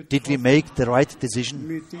Entscheidung Did we getroffen make the right decision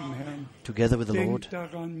mit dem Herrn? together with the Lord? Denkt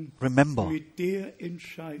daran, Remember, mit der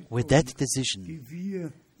Entscheidung, with that decision die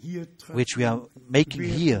wir hier treffen, which we are making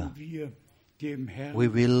werden here, wir dem Herrn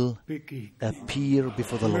we will begegnen. appear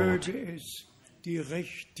before the Lord. Möge es die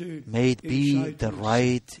rechte May it be the Entscheidung sein.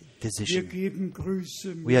 right Wir decision. geben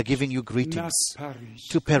Grüße We are mit giving you nach greetings Paris,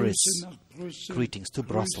 to Paris, Grüße nach Brüssel, greetings to Grüße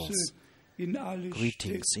Brussels,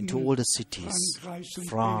 greetings into all the cities,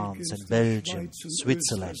 France and Belgium,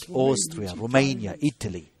 Switzerland, Austria, Romania,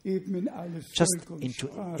 Italy, just into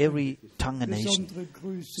every tongue and nation.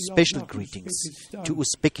 Special greetings to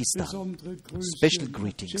Uzbekistan, special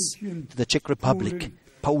greetings to the Czech Republic,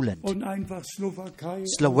 Poland,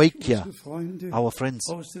 Slovakia, our friends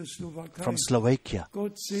from Slovakia.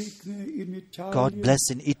 God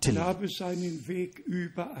bless in Italy.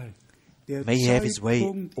 May He have His way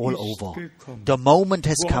all over. The moment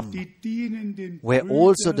has come where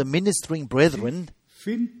also the ministering brethren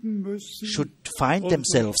should find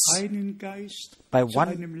themselves by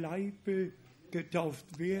one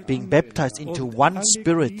being baptized into one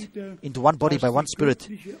spirit, into one body by one spirit,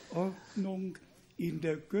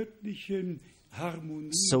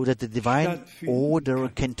 so that the divine order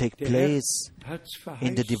can take place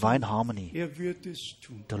in the divine harmony.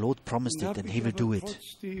 The Lord promised it and He will do it.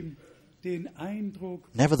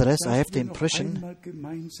 Nevertheless, I have the impression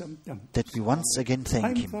that we once again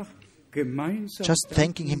thank Him. Just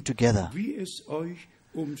thanking Him together,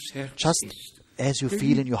 just as you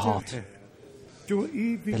feel in your heart.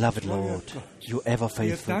 Beloved Lord, you ever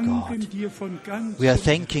faithful God, we are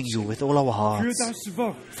thanking you with all our hearts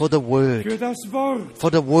for the word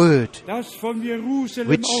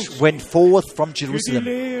which went forth from Jerusalem,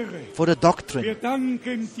 for the doctrine.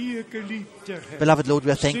 Beloved Lord,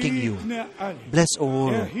 we are thanking you. Bless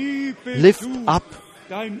all. Lift up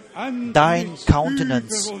Thine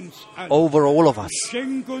countenance over all of us,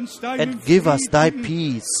 and give us Thy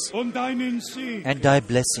peace and Thy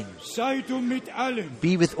blessing.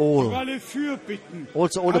 Be with all,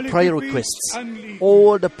 also all the prayer requests,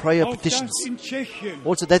 all the prayer petitions,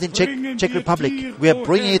 also that in Czech Republic. We are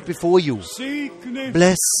bringing it before you.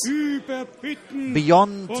 Bless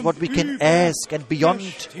beyond what we can ask and beyond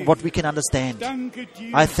what we can understand.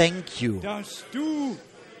 I thank you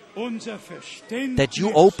that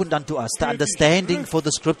you opened unto us the understanding for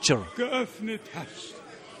the Scripture.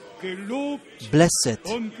 Blessed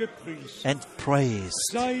and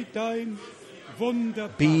praised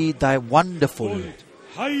be Thy wonderful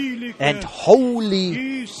and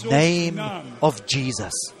holy name of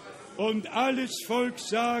Jesus. And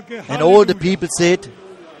all the people said,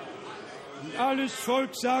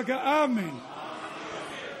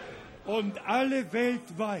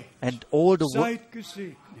 and all the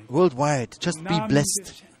worldwide, just be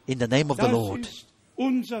blessed in the name of the Lord.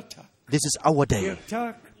 This is our day,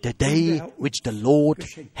 the day which the Lord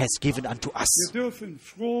has given unto us.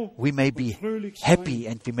 We may be happy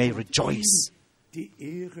and we may rejoice,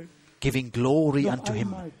 giving glory unto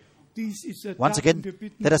Him. Once again,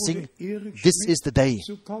 let us sing, This is the Day.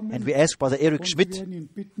 And we ask Brother Eric Schmidt,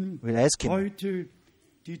 we'll ask him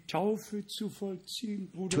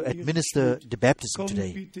to administer the baptism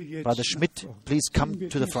today. Brother Schmidt, please come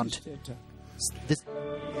to the front.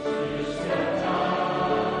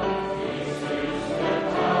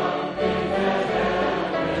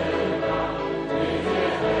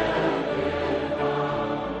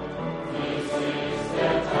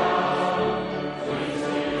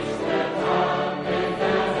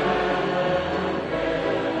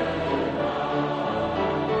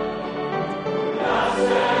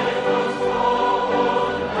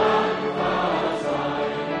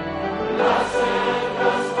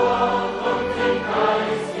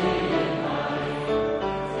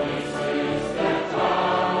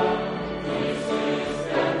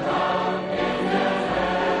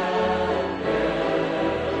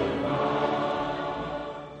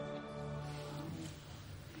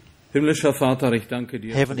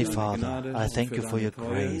 Heavenly Father, I thank you for your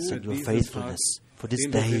grace and your faithfulness, for this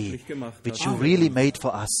day which you really made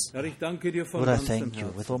for us. Lord, I thank you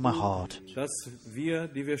with all my heart that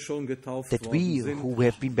we who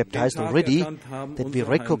have been baptized already, that we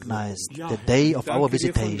recognized the day of our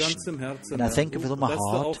visitation. And I thank you with all my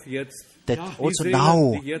heart that also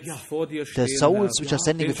now the souls which are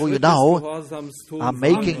standing before you now are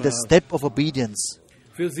making the step of obedience.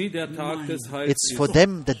 It's for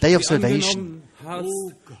them the day of salvation.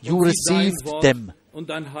 You received them, and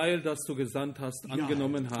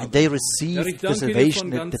they received the salvation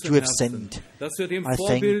that you have sent. I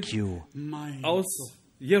thank you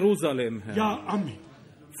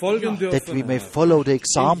that we may follow the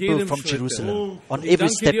example from Jerusalem on every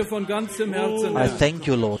step. I thank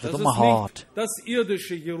you, Lord, with all my heart,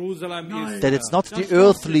 that it's not the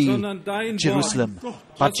earthly Jerusalem,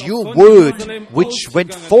 but your word which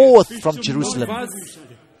went forth from Jerusalem,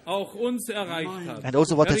 and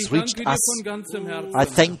also what has reached us. I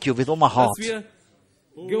thank you with all my heart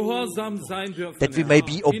that we may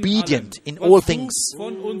be obedient in all things,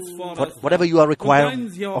 whatever you are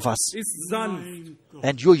requiring of us.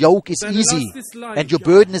 and your yoke is easy, and your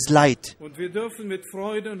burden is light.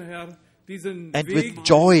 And with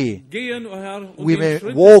joy, we may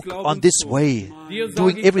walk on this way,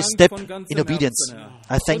 doing every step in obedience.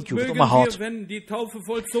 I thank you with all my heart.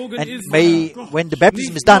 And may, when the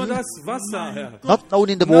baptism is done, not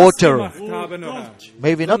only in the water,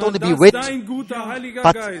 may we not only be wet,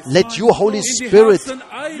 but let your Holy Spirit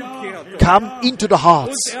come into the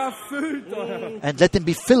hearts and let them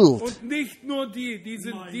be filled.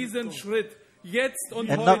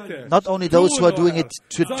 And not only those who are doing it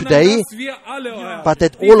today, but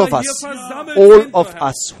that all of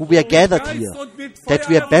us who we are gathered here, that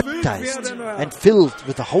we are baptized and filled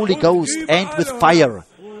with the Holy Ghost and with fire.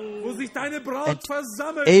 And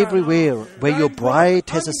everywhere where your bride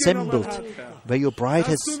has assembled, where your bride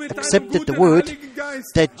has accepted the word,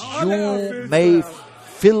 that you may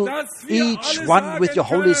fill each one with your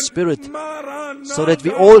Holy Spirit, so that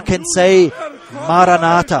we all can say,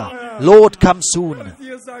 Maranatha, Lord, come soon.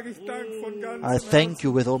 I thank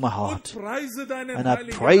you with all my heart, and I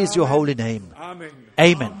praise your holy name.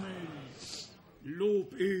 Amen.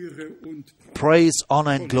 Praise,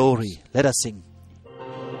 honor, and glory. Let us sing.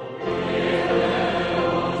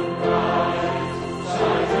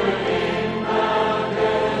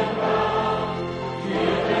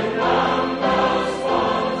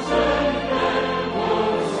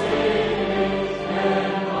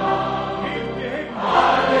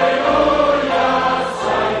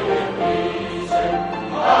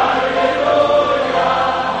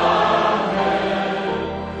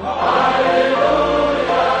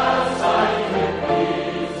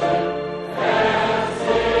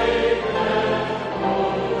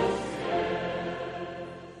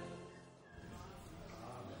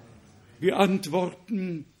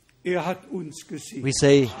 We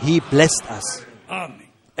say, He blessed us.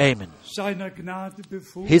 Amen.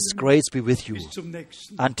 His grace be with you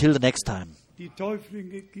until the next time.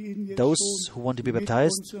 Those who want to be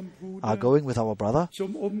baptized are going with our brother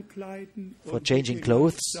for changing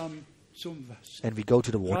clothes, and we go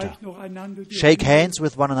to the water. Shake hands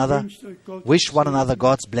with one another. Wish one another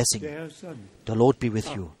God's blessing. The Lord be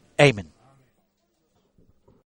with you. Amen.